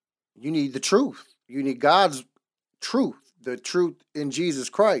 you need the truth. You need God's truth, the truth in Jesus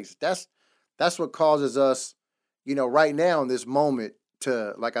Christ. That's what causes us, right now in this moment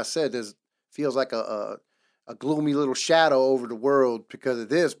to, like I said, there's feels like a gloomy little shadow over the world because of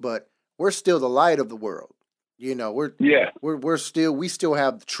this, but we're still the light of the world. We still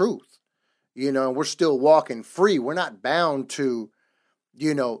have the truth. And we're still walking free. We're not bound to,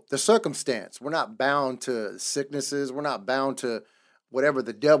 the circumstance. We're not bound to sicknesses. We're not bound to whatever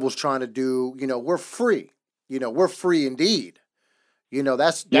the devil's trying to do. We're free. We're free indeed.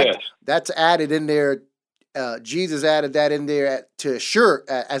 That's added in there. Jesus added that in there to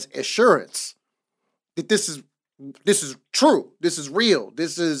as assurance that this is true. This is real.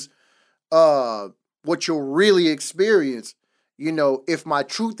 This is what you'll really experience. If my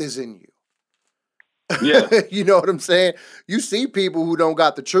truth is in you. Yeah. You know what I'm saying? You see people who don't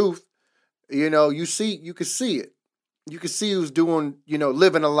got the truth. You can see it. You can see who's doing,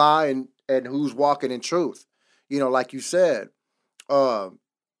 living a lie and who's walking in truth. Like you said, even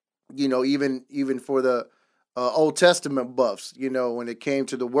for the Old Testament buffs, when it came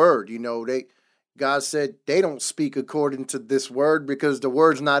to the word, God said they don't speak according to this word because the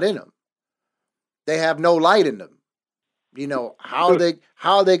word's not in them. They have no light in them. How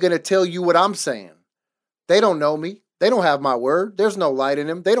are they going to tell you what I'm saying? They don't know me. They don't have my word. There's no light in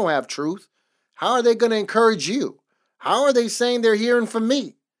them. They don't have truth. How are they going to encourage you? How are they saying they're hearing from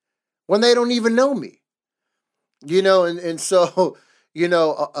me when they don't even know me? And so,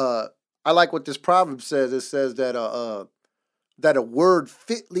 I like what this proverb says. It says that a word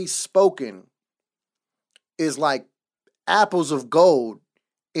fitly spoken is like apples of gold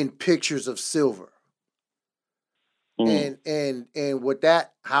in pictures of silver. And with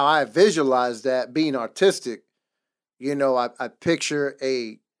that, how I visualize that being artistic, I picture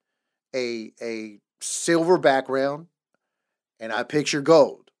a silver background and I picture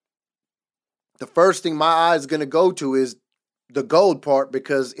gold. The first thing my eye is going to go to is the gold part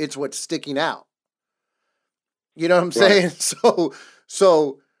because it's what's sticking out. You know what I'm saying?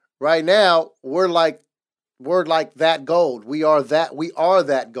 So right now we're like that gold. We are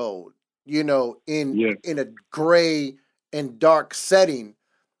that gold. In a gray and dark setting,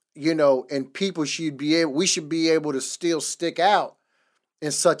 and people we should be able to still stick out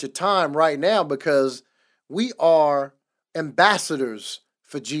in such a time right now because we are ambassadors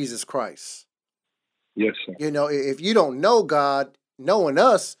for Jesus Christ. Yes, sir. If you don't know God, knowing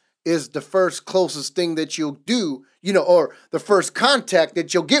us is the first closest thing that you'll do, or the first contact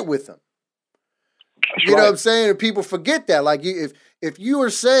that you'll get with him. That's you know what I'm saying? And people forget that. Like if you are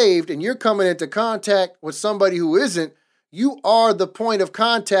saved and you're coming into contact with somebody who isn't, you are the point of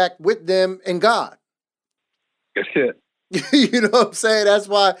contact with them and God. That's it. You know what I'm saying?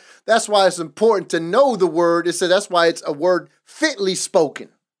 That's why it's important to know the word. It says that's why it's a word fitly spoken.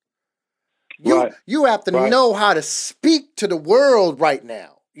 You have to know how to speak to the world right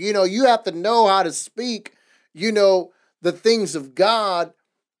now. You have to know how to speak, the things of God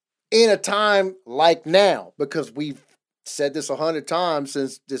in a time like now, because we've said this 100 times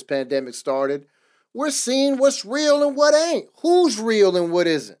since this pandemic started. We're seeing what's real and what ain't. Who's real and what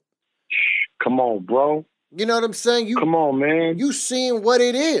isn't. Come on, bro. You know what I'm saying? Come on, man. You seeing what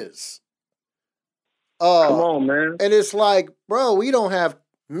it is. Come on, man. And it's like, bro, we don't have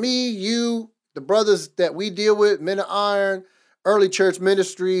me, you, the brothers that we deal with, Men of Iron, Early Church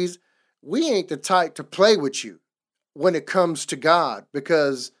Ministries. We ain't the type to play with you when it comes to God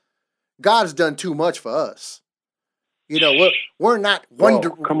because God's done too much for us. We're not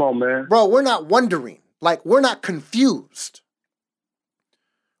wondering. Come on, man. Bro, we're not wondering. Like, we're not confused.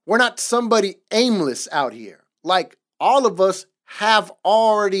 We're not somebody aimless out here. Like, all of us have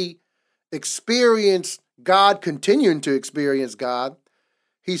already experienced God, continuing to experience God.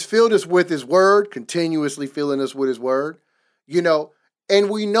 He's filled us with his word, continuously filling us with his word, and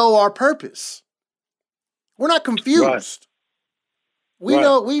we know our purpose. We're not confused.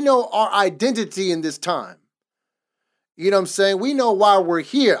 Right. We know our identity in this time. You know what I'm saying? We know why we're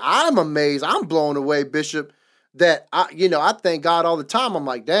here. I'm amazed. I'm blown away, Bishop, that I thank God all the time. I'm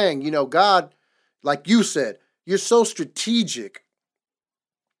like, dang, God, like you said, you're so strategic.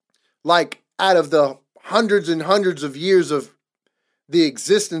 Like, out of the hundreds and hundreds of years of the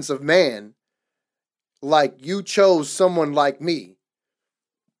existence of man, like, you chose someone like me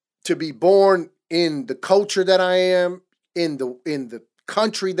to be born in the culture that I am, in the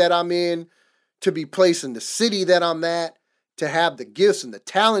country that I'm in, to be placed in the city that I'm at, to have the gifts and the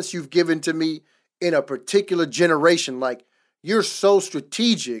talents you've given to me in a particular generation. Like, you're so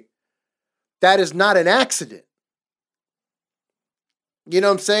strategic. That is not an accident. You know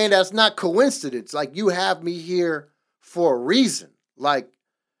what I'm saying? That's not coincidence. Like, you have me here for a reason. Like,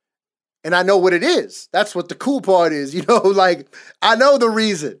 and I know what it is. That's what the cool part is, like, I know the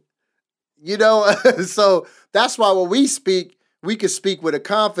reason, so that's why when we speak, we can speak with a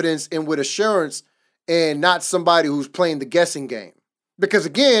confidence and with assurance and not somebody who's playing the guessing game. Because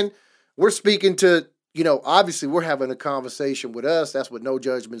again, we're speaking to, obviously we're having a conversation with us. That's what No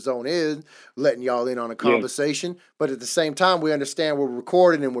Judgment Zone is, letting y'all in on a conversation. Yeah. But at the same time, we understand we're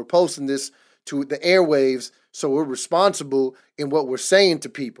recording and we're posting this to the airwaves. So we're responsible in what we're saying to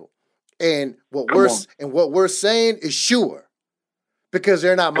people. And what we're saying is sure. Because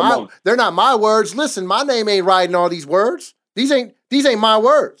they're not my words. Listen, my name ain't writing all these words. These ain't my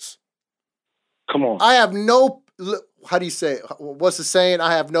words. Come on. I have no, how do you say it? What's the saying?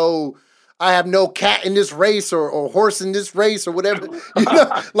 I have no cat in this race or horse in this race or whatever.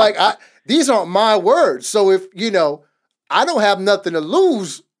 These aren't my words. So if, I don't have nothing to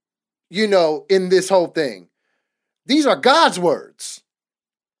lose, in this whole thing. These are God's words.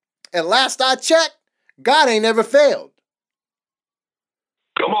 And last I checked, God ain't never failed.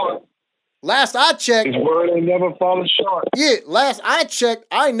 Come on. Last I checked, his word ain't never fallen short. Yeah, last I checked,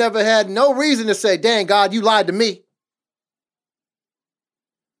 I never had no reason to say, dang, God, you lied to me.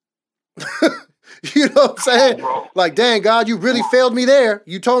 You know what I'm saying? Like, dang, God, you really failed me there.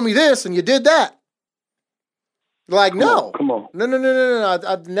 You told me this and you did that. Like, no. Come on. No.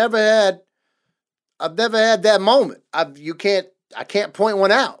 I've never had that moment. I can't point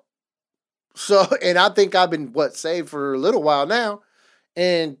one out. So, and I think I've been, saved for a little while now.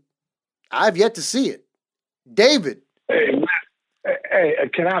 And I've yet to see it. David. Hey,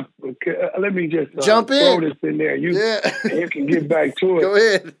 let me just jump in. Throw this in there. You can get back to it. Go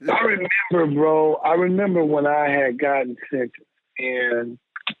ahead. I remember when I had gotten sentenced, and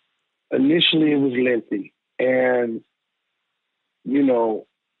initially it was lengthy. And,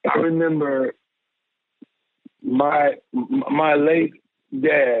 I remember my late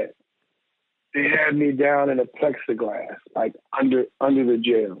dad, they had me down in a plexiglass, like under the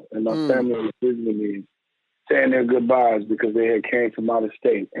jail, and my family was visiting me, saying their goodbyes because they had came from out of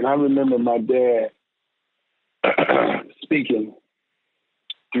state. And I remember my dad speaking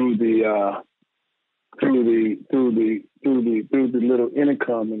through the little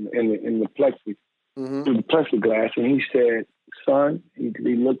intercom in the plexi, through the plexiglass, and he said, "Son," he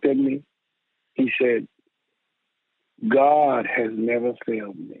looked at me. He said, "God has never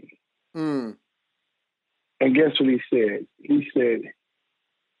failed me." And guess what he said? He said,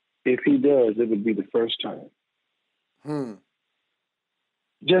 "If he does, it would be the first time."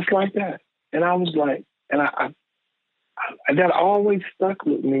 Just like that. And I was like, and I that always stuck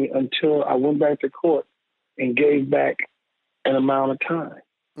with me until I went back to court and gave back an amount of time.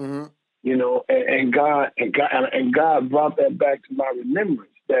 And God brought that back to my remembrance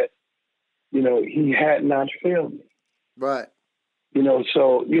that, he had not failed me. Right.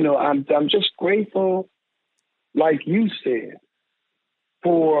 So, I'm just grateful, like you said,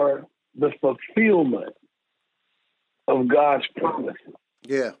 for the fulfillment of God's promise.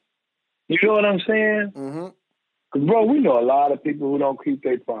 Yeah. You know what I'm saying? Because, bro, we know a lot of people who don't keep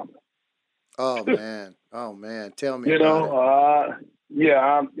their promise. Oh, man. Tell me about it.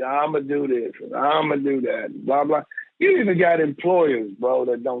 I'm going to do this. I'm going to do that. Blah, blah. You even got employers, bro,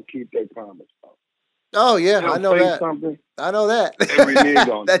 that don't keep their promise, bro. Oh, yeah, I know that. Something I know that. every year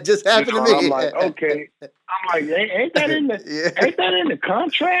on that just happened to me. I'm like, okay. I'm like, ain't that in the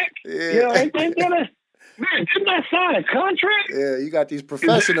contract? Yeah. Ain't that man, didn't I sign a contract? Yeah, you got these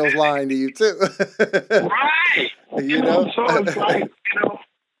professionals lying to you, too. Right. So it's like,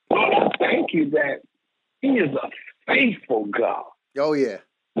 Lord, I thank you that He is a faithful God. Oh, yeah.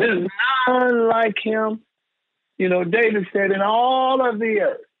 There's none like him. You know, David said, in all of the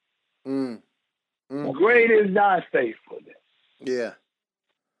earth, great is thy faithfulness. Yeah.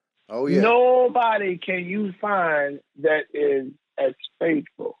 Oh, yeah. Nobody can you find that is as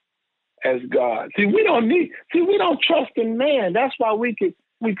faithful as God. See, we don't trust in man. That's why we could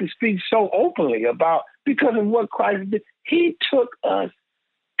speak so openly about, because of what Christ did. He took us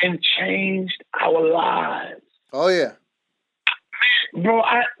and changed our lives. Oh, yeah. Bro,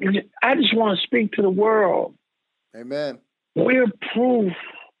 I just want to speak to the world. Amen. We're proof.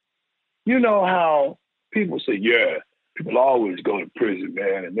 You know how people say, yeah, people always go to prison,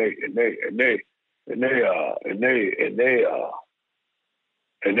 man, and they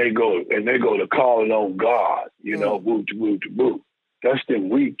go to calling on God, you know, boo to boo to boo. That's them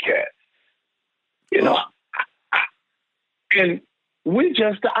weak cats. You know, and we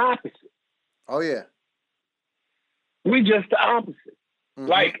just the opposite. Oh, yeah. We just the opposite.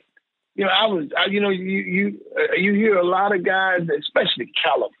 Like, you know, you hear a lot of guys, especially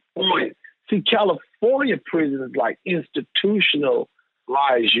California. See, California prisons like institutionalize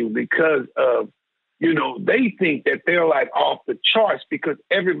you because of, you know, they think that they're like off the charts because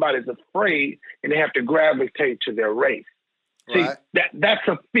everybody's afraid and they have to gravitate to their race. Right. See, that's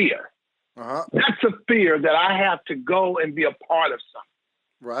a fear. That's a fear that I have to go and be a part of something.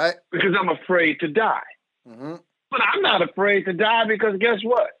 Right. Because I'm afraid to die. But I'm not afraid to die because guess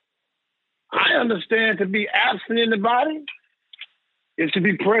what? I understand to be absent in the body is to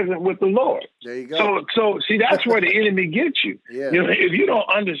be present with the Lord. There you go. So see, that's where the enemy gets you. Yeah. You know, if you don't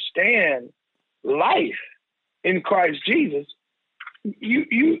understand life in Christ Jesus,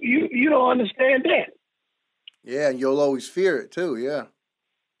 you don't understand that. Yeah, and you'll always fear it too. Yeah.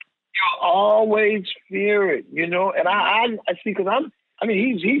 You'll always fear it, you know. And I see, because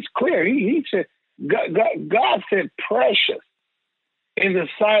he's clear. He said, God said, precious in the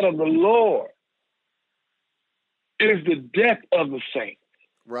sight of the Lord is the death of the saints.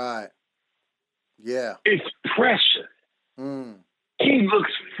 Right. Yeah. It's precious. He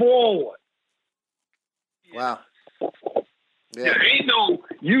looks forward. Wow. Yeah. There ain't no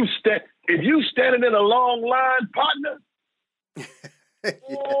if you standing in a long line, partner,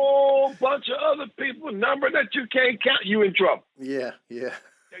 whole bunch of other people, number that you can't count, you in trouble. Yeah.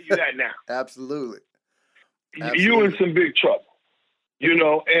 Tell you that now. Absolutely. You in some big trouble. You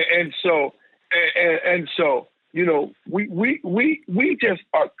know, and so you know, we just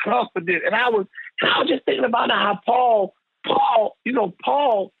are confident. And I was just thinking about how Paul, you know,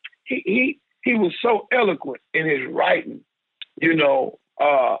 he was so eloquent in his writing, you know,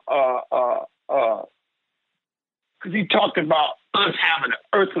 because he talked about us having an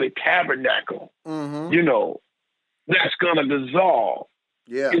earthly tabernacle, you know, that's gonna dissolve.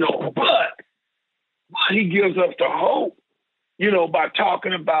 Yeah. You know, but he gives us the hope, you know, by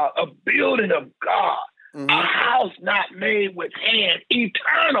talking about a building of God, a house not made with hand,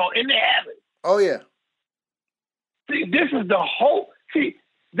 eternal in the heavens. Oh, yeah. See, this is the hope. See,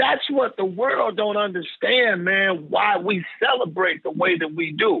 that's what the world don't understand, man, why we celebrate the way that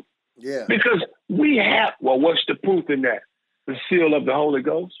we do. Yeah. Because we have, well, what's the proof in that? The seal of the Holy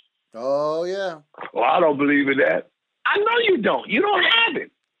Ghost? Oh, yeah. Well, I don't believe in that. I know you don't. You don't have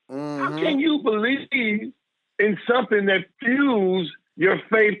it. How can you believe in something that fuels your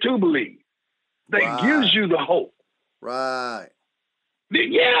faith to believe? That gives you the hope. Right.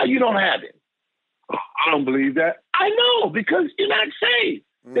 Yeah, you don't have it. I don't believe that. I know, because you're not saved.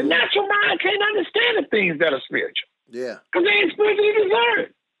 The natural mind can't understand the things that are spiritual. Yeah. Because they ain't spiritually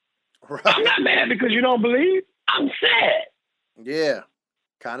discerned. Right. I'm not mad because you don't believe. I'm sad. Yeah.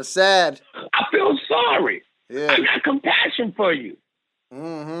 Kind of sad. I feel sorry. Yeah. I got compassion for you.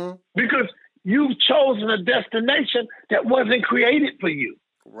 Because you've chosen a destination that wasn't created for you.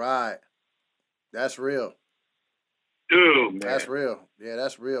 Right. That's real. Dude, man. That's real. Yeah,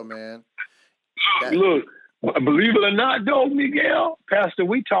 that's real, man. Look, believe it or not, though, Miguel, Pastor,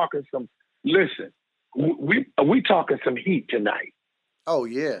 we talking some heat tonight. Oh,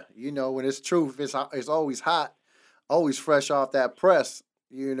 yeah. You know, when it's truth, it's always hot, always fresh off that press,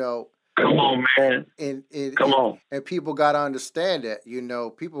 you know. Come on, man. Come on. And people got to understand that, you know.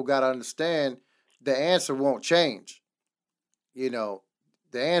 People got to understand the answer won't change. You know,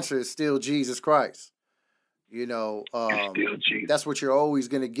 the answer is still Jesus Christ. You know, that's what you're always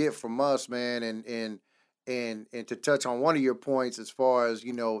going to get from us, man. And to touch on one of your points as far as,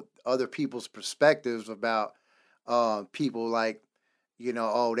 you know, other people's perspectives about people like, you know,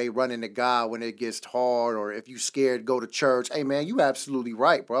 oh, they run into God when it gets hard, or if you scared, go to church. Hey, man, you absolutely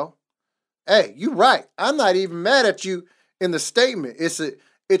right, bro. Hey, you right. I'm not even mad at you in the statement. It's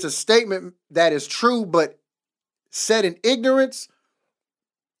it's a statement that is true, but said in ignorance,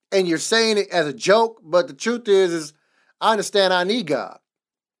 and you're saying it as a joke. But the truth is I understand I need God.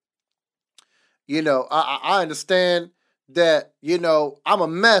 You know, I understand that, you know, I'm a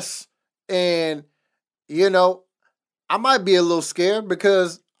mess, and, you know, I might be a little scared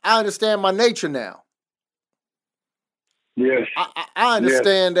because I understand my nature now. Yes. I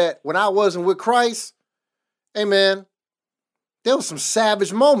understand that when I wasn't with Christ, hey man, there was some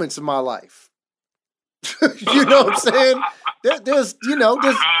savage moments in my life. You know what I'm saying? There's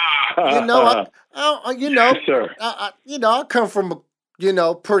Sir. I come from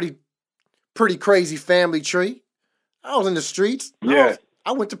a, pretty crazy family tree. I was in the streets. Yes.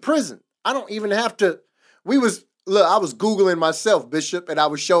 I went to prison. I don't even have to. I was Googling myself, Bishop, and I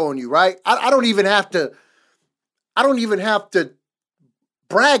was showing you, right? I don't even have to. I don't even have to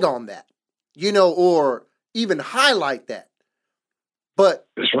brag on that, or even highlight that. But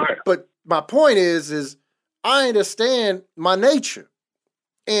that's right. But my point is I understand my nature,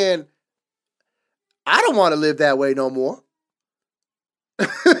 and I don't want to live that way no more.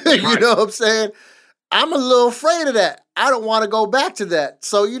 You know what I'm saying? I'm a little afraid of that. I don't want to go back to that.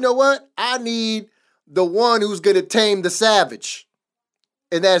 So you know what? I need the one who's going to tame the savage,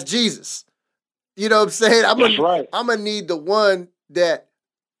 and that's Jesus. You know what I'm saying? I'm going to need the one that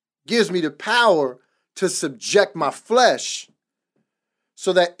gives me the power to subject my flesh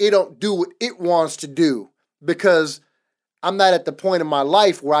so that it don't do what it wants to do, because I'm not at the point in my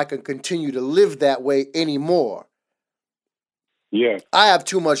life where I can continue to live that way anymore. Yeah. I have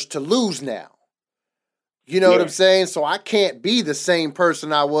too much to lose now. You know what I'm saying? So I can't be the same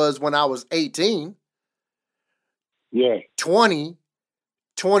person I was when I was 18. Yeah. 20,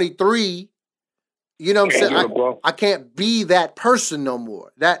 23. You know what I'm saying? I can't be that person no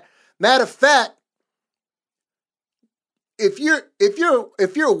more. That matter of fact, if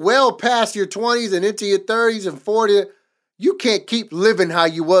you're well past your 20s and into your 30s and 40s, you can't keep living how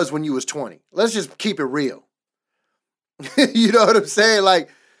you was when you was 20. Let's just keep it real. You know what I'm saying? Like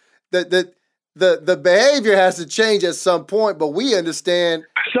the behavior has to change at some point, but we understand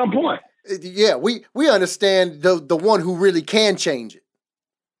at some point. Yeah, we understand the one who really can change it.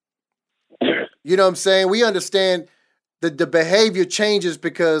 You know what I'm saying? We understand the behavior changes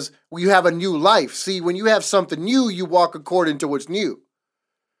because you have a new life. See, when you have something new, you walk according to what's new.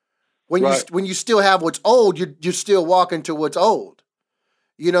 When you still have what's old, you're still walking to what's old.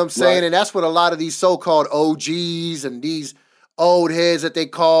 You know what I'm saying? Right. And that's what a lot of these so-called OGs and these old heads that they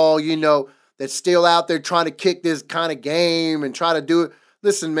call, that's still out there trying to kick this kind of game and try to do it.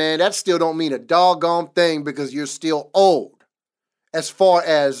 Listen, man, that still don't mean a doggone thing, because you're still old as far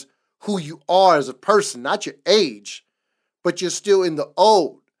as who you are as a person, not your age, but you're still in the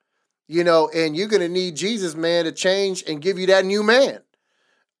old, and you're going to need Jesus, man, to change and give you that new man.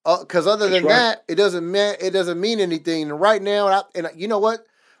 Because other than that, it doesn't mean anything. And right now, you know what?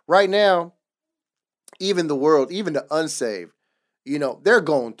 Right now, even the world, even the unsaved, they're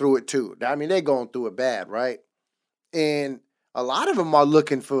going through it too. I mean, they're going through it bad, right? And a lot of them are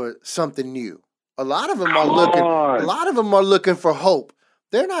looking for something new. A lot of them are looking for hope.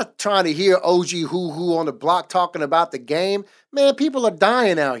 They're not trying to hear OG who on the block talking about the game. Man, people are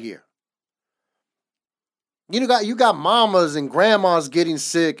dying out here. You got mamas and grandmas getting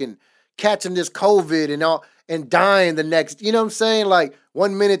sick and catching this COVID and all and dying the next. You know what I'm saying? Like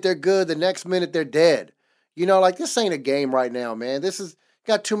 1 minute they're good, the next minute they're dead. Like this ain't a game right now, man. This is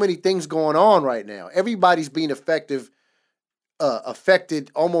got too many things going on right now. Everybody's being affected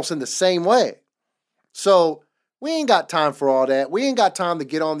almost in the same way. So we ain't got time for all that. We ain't got time to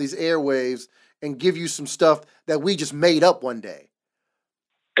get on these airwaves and give you some stuff that we just made up one day.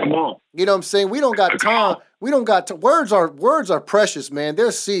 Come on. You know what I'm saying? We don't got time. We don't got words are precious, man.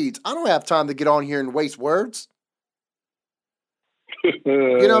 They're seeds. I don't have time to get on here and waste words. You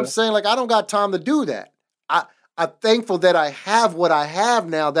know what I'm saying? Like, I don't got time to do that. I'm thankful that I have what I have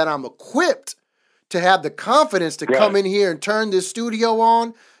now, that I'm equipped to have the confidence to come in here and turn this studio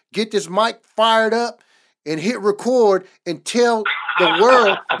on, get this mic fired up, and hit record and tell the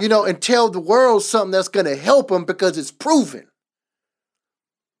world, and tell the world something that's going to help them because it's proven.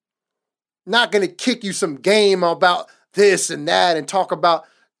 Not going to kick you some game about this and that and talk about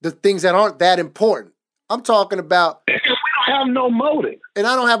the things that aren't that important. I'm talking about. We don't have no motive. And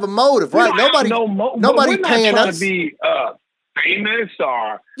I don't have a motive, right? Nobody paying us. To be famous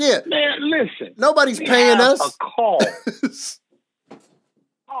or. Yeah. Man, listen. Nobody's paying us. A call.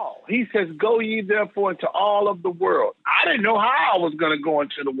 He says, go ye therefore into all of the world. I didn't know how I was going to go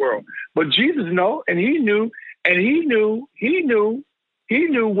into the world. But Jesus knew, and he knew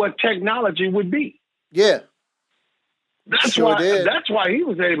what technology would be. Yeah. That's sure why. did. That's why he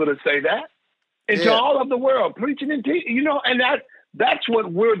was able to say that into all of the world, preaching and teaching. And that's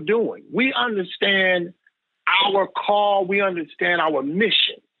what we're doing. We understand our call. We understand our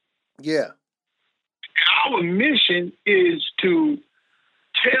mission. Yeah. Our mission is to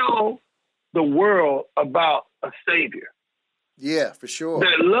tell the world about a Savior. Yeah, for sure.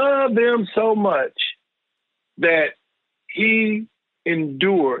 That loved them so much that he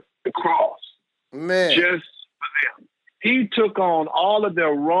endured the cross. Man. Just for them. He took on all of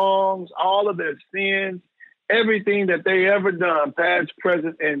their wrongs, all of their sins, everything that they ever done, past,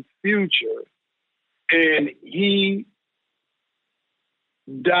 present, and future. And he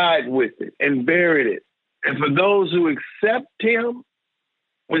died with it and buried it. And for those who accept him,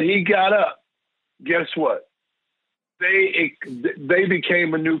 when he got up, guess what? They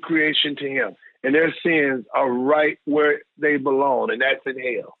became a new creation to him. And their sins are right where they belong, and that's in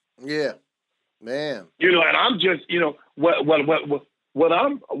hell. Yeah. Man. And I'm just, what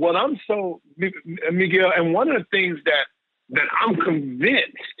I'm so, Miguel, and one of the things that I'm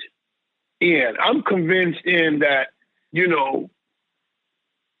convinced in that,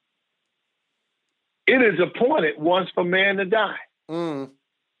 it is appointed once for man to die.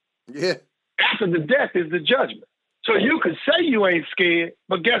 Yeah. After the death is the judgment. So you could say you ain't scared,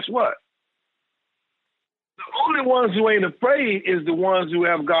 but guess what? The only ones who ain't afraid is the ones who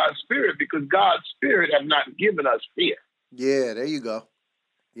have God's spirit, because God's spirit have not given us fear. Yeah, there you go.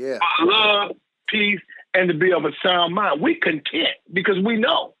 Yeah. Love, peace, and to be of a sound mind. We content because we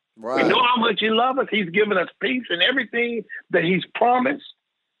know. Right. We know how much he loves us. He's given us peace and everything that he's promised,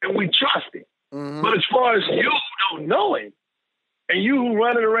 and we trust him. Mm-hmm. But as far as you who don't know him, and you who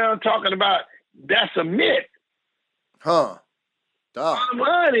running around talking about that's a myth. Huh. Bottom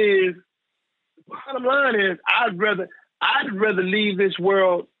line is, I'd rather leave this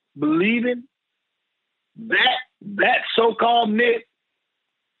world believing that so-called myth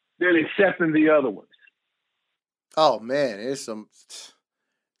than accepting the other ones. Oh man,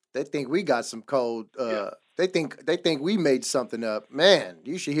 they think we got some cold. They think we made something up. Man,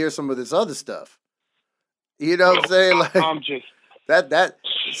 you should hear some of this other stuff. You know what I'm saying? Like, I'm just that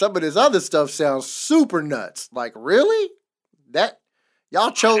some of this other stuff sounds super nuts. Like, really? That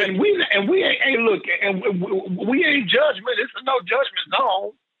y'all chose? And we ain't look, and we ain't judgment. It's a no judgment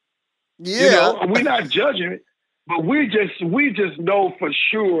zone. Yeah, we're not judging it, but we just know for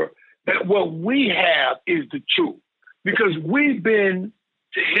sure that what we have is the truth, because we've been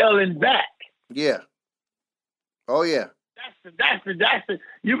to hell and back. Yeah. Oh yeah. That's the.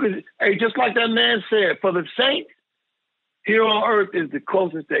 You could, just like that man said, for the saints, here on earth is the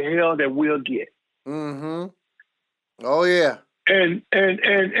closest to hell that we'll get. Mm-hmm. Oh yeah. And the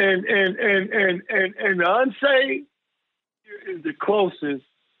unsaved is the closest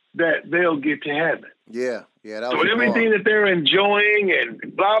that they'll get to heaven. Yeah. Yeah. That so was everything that they're enjoying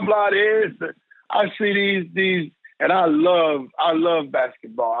and blah blah I see these, and I love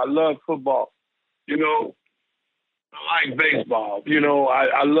basketball. I love football. I like baseball.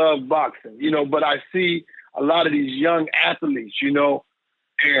 I love boxing. But I see a lot of these young athletes. And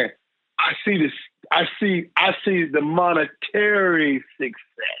I see this. I see the monetary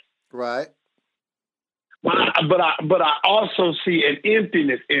success. Right. But I also see an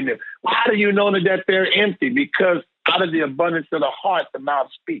emptiness in them. How do you know that they're empty? Because out of the abundance of the heart, the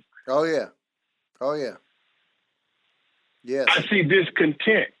mouth speaks. Oh yeah. Oh yeah. Yes. I see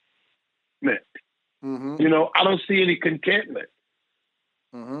discontentment. Mm-hmm. I don't see any contentment.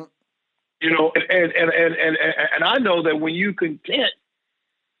 Mm-hmm. And I know that when you content,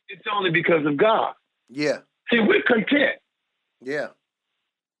 it's only because of God. Yeah. See, we're content. Yeah.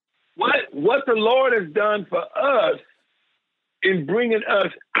 What the Lord has done for us in bringing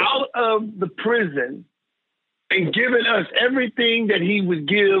us out of the prison and giving us everything that he would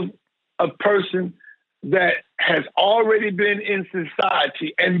give a person that has already been in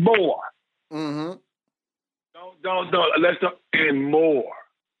society and more. Mm-hmm. And more.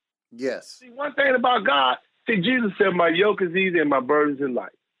 Yes. See, one thing about God, Jesus said, my yoke is easy and my burdens are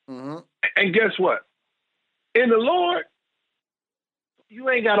light. Mm-hmm. And guess what? In the Lord, you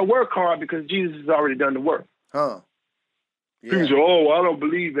ain't got to work hard because Jesus has already done the work. Huh. Yeah. People say, I don't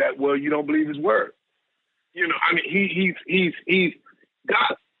believe that. Well, you don't believe his word. He's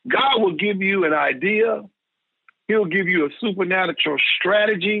God will give you an idea. He'll give you a supernatural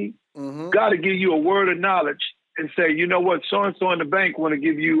strategy. Mm-hmm. God will give you a word of knowledge and say, you know what, so-and-so in the bank want to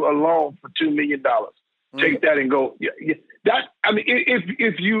give you a loan for $2 million. Mm-hmm. Take that and go. Yeah.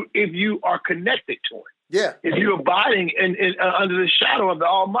 If you are connected to him. Yeah. If you're abiding in under the shadow of the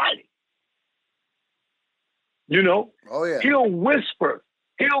Almighty. Oh yeah. He'll whisper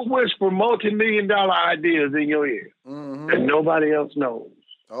He'll whisper multi-million-dollar ideas in your ear that nobody else knows.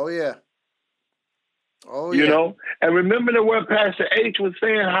 Oh, yeah. Oh, You yeah. know? And remember that where Pastor H was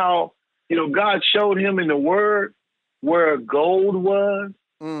saying how, God showed him in the Word where gold was.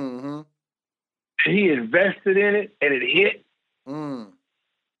 Mm-hmm. And he invested in it, and it hit. Mm.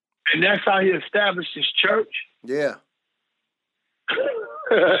 And that's how he established his church. Yeah.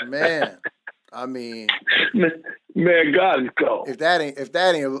 Man, I mean, man, God is cold. If that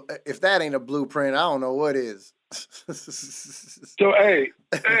ain't a blueprint, I don't know what is. So hey,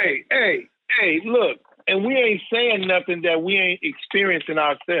 look, and we ain't saying nothing that we ain't experiencing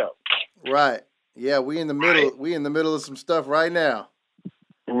ourselves. Right. Yeah, we in the middle. Right. We in the middle of some stuff right now.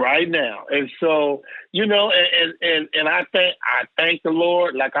 Right now, and so and I thank the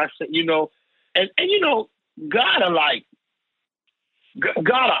Lord. Like I said,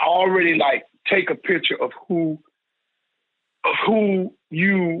 God already like take a picture of who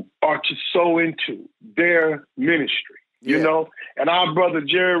you are to sow into their ministry. Yeah. You know, and our brother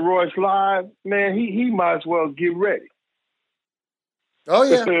Jerry Royce Live, man, he might as well get ready. Oh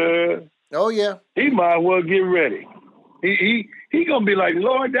yeah. Oh yeah. He might as well get ready. He gonna be like,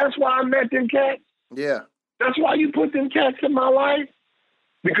 Lord, that's why I met them cats. Yeah. That's why you put them cats in my life.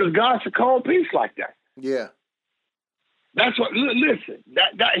 Because God's a cold piece like that. Yeah. That's what. Listen,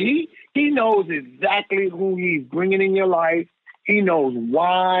 that he knows exactly who he's bringing in your life. He knows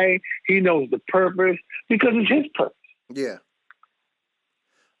why. He knows the purpose because it's his purpose. Yeah.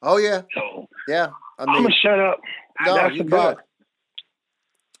 Oh yeah. So yeah. I'm gonna shut up. No, that's you're about.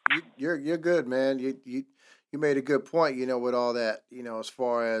 Good. You're good, man. You made a good point. With all that. As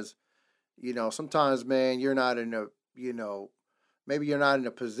far as sometimes, man, you're not in a maybe you're not in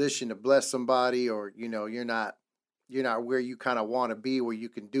a position to bless somebody, or you're not where you kind of want to be, where you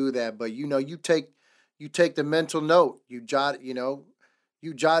can do that. But you take the mental note, you jot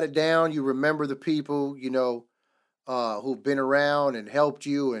it down, you remember the people who've been around and helped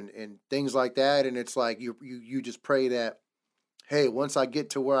you and things like that, and it's like you just pray that, hey, once I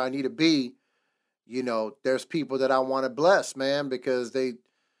get to where I need to be, there's people that I want to bless, man, because they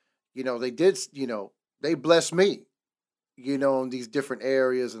bless me. In these different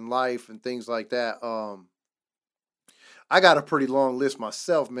areas in life and things like that. I got a pretty long list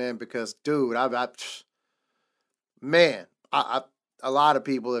myself, man, because dude, a lot of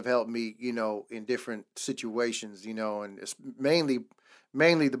people have helped me, in different situations, and it's mainly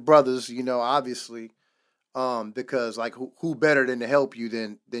the brothers, obviously, because like who better than to help you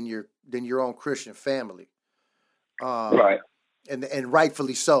than your own Christian family, right, and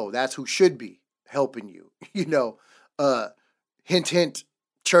rightfully so. That's who should be helping you, hint, hint,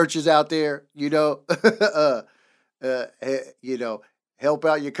 churches out there, help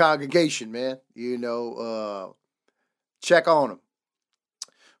out your congregation, man, check on them.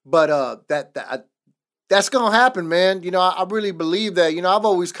 But that's going to happen, man. I really believe that, I've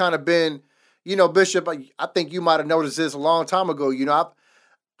always kind of been, Bishop, I think you might have noticed this a long time ago.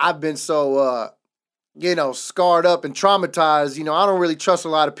 I've been so, scarred up and traumatized. I don't really trust a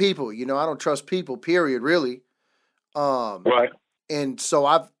lot of people. I don't trust people, period, really. Right. And so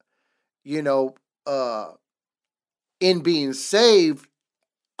I've, in being saved,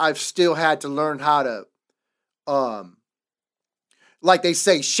 I've still had to learn how to, like they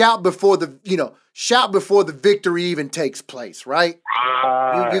say, shout before the victory even takes place, right?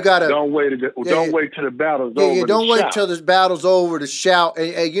 You gotta don't wait till the battle's over. Yeah, don't wait till the battle's over to shout.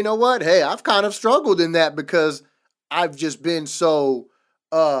 And you know what? Hey, I've kind of struggled in that because I've just been so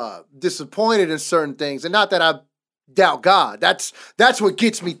disappointed in certain things, and not that I doubt God. That's what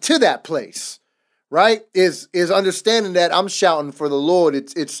gets me to that place, right? Is understanding that I'm shouting for the Lord.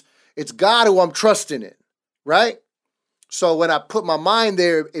 It's God who I'm trusting in, right? So when I put my mind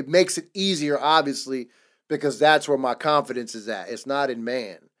there, it makes it easier, obviously, because that's where my confidence is at. It's not in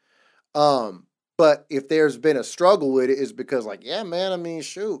man. But if there's been a struggle with it, it's because like, yeah, man, I mean,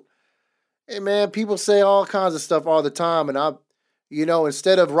 shoot. Hey, man, people say all kinds of stuff all the time. And I,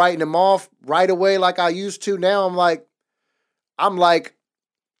 instead of writing them off right away like I used to, now I'm like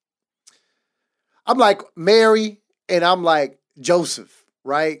Mary and I'm like Joseph,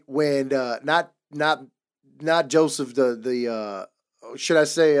 right? When not Joseph, should I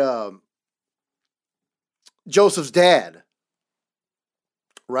say Joseph's dad,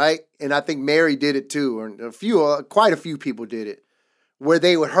 right? And I think Mary did it too, or quite a few people did it, where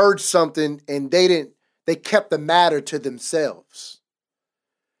they would heard something and they kept the matter to themselves.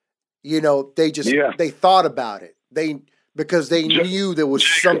 They thought about it. Because they knew there was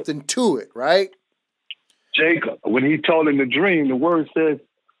something to it, right? Jacob, when he told him the dream, the word says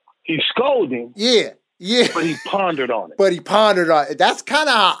he scolded him. Yeah. Yeah. But he pondered on it. But he pondered on it. That's kind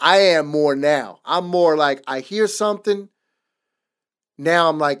of how I am more now. I'm more like, I hear something. Now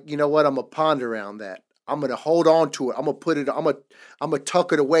I'm like, you know what? I'm going to ponder around that. I'm going to hold on to it. I'm going to put it, I'm going to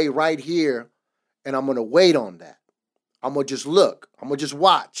tuck it away right here. And I'm going to wait on that. I'm going to just look. I'm going to just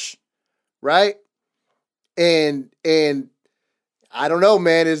watch. Right? And I don't know,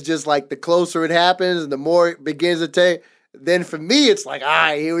 man. It's just like the closer it happens and the more it begins to take, then for me, it's like, all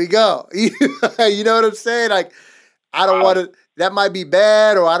right, here we go. You know what I'm saying? Like, I don't want to, that might be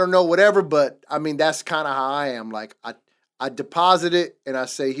bad or I don't know, whatever. But I mean, that's kind of how I am. Like, I deposit it and I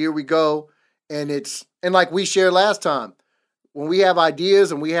say, here we go. And like we shared last time, when we have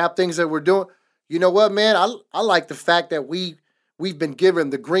ideas and we have things that we're doing, you know what, man? I like the fact that we've been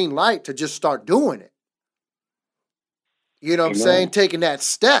given the green light to just start doing it. You know what I'm saying? Taking that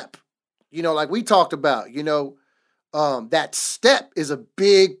step, you know, like we talked about, you know, that step is a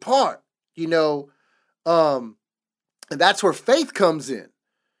big part, you know, and that's where faith comes in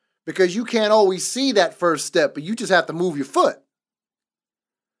because you can't always see that first step, but you just have to move your foot.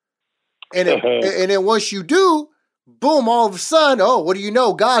 And then once you do, boom, all of a sudden, oh, what do you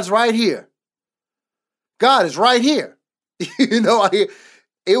know? God's right here. God is right here. You know,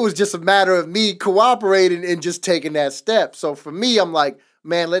 it was just a matter of me cooperating and just taking that step. So for me, I'm like,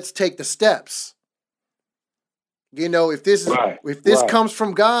 man, let's take the steps. You know, if this comes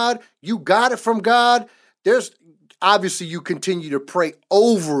from God, you got it from God. There's obviously you continue to pray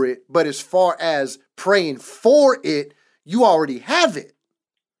over it, but as far as praying for it, you already have it.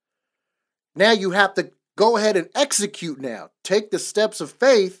 Now you have to go ahead and execute now. Take the steps of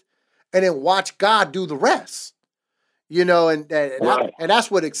faith and then watch God do the rest. You know, and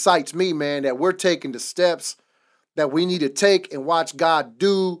that's what excites me, man, that we're taking the steps that we need to take and watch God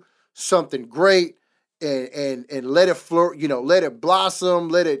do something great and let it flourish, you know, let it blossom,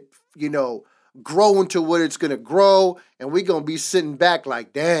 let it, you know, grow into what it's going to grow. And we're going to be sitting back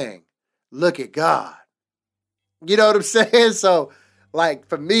like, dang, look at God. You know what I'm saying? So, like,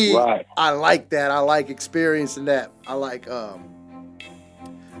 for me, I like that. I like experiencing that. I like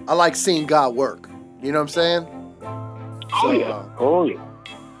seeing God work. You know what I'm saying? Oh, yeah.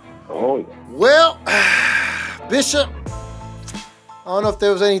 Oh, yeah. Well, Bishop, I don't know if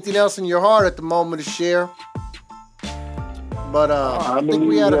there was anything else in your heart at the moment to share, but I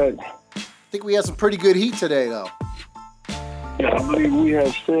think we had some pretty good heat today, though. Yeah, I believe we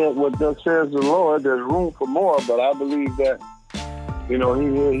have said what thus says the Lord. There's room for more, but I believe that, you know,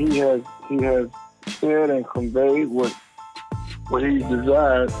 he has said and conveyed what he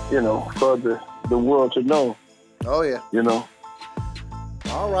desired, you know, for the world to know. Oh, yeah. You know.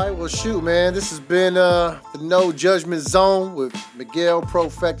 All right. Well, shoot, man. This has been the No Judgment Zone with Miguel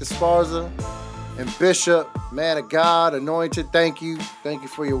Profect Esparza and Bishop, man of God, anointed. Thank you. Thank you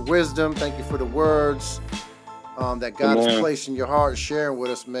for your wisdom. Thank you for the words that God has placed in your heart, sharing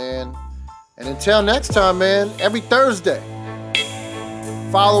with us, man. And until next time, man, every Thursday,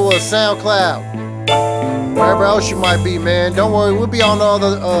 follow us, SoundCloud. Wherever else you might be, man. Don't worry, we'll be on all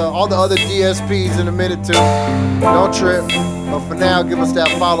the other DSPs in a minute too. Don't trip. But for now, give us that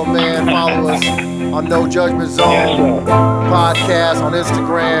follow, man. Follow us on No Judgment Zone podcast on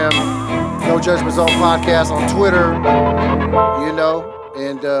Instagram, No Judgment Zone podcast on Twitter. You know,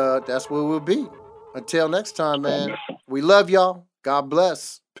 and that's where we'll be. Until next time, man. We love y'all. God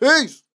bless. Peace.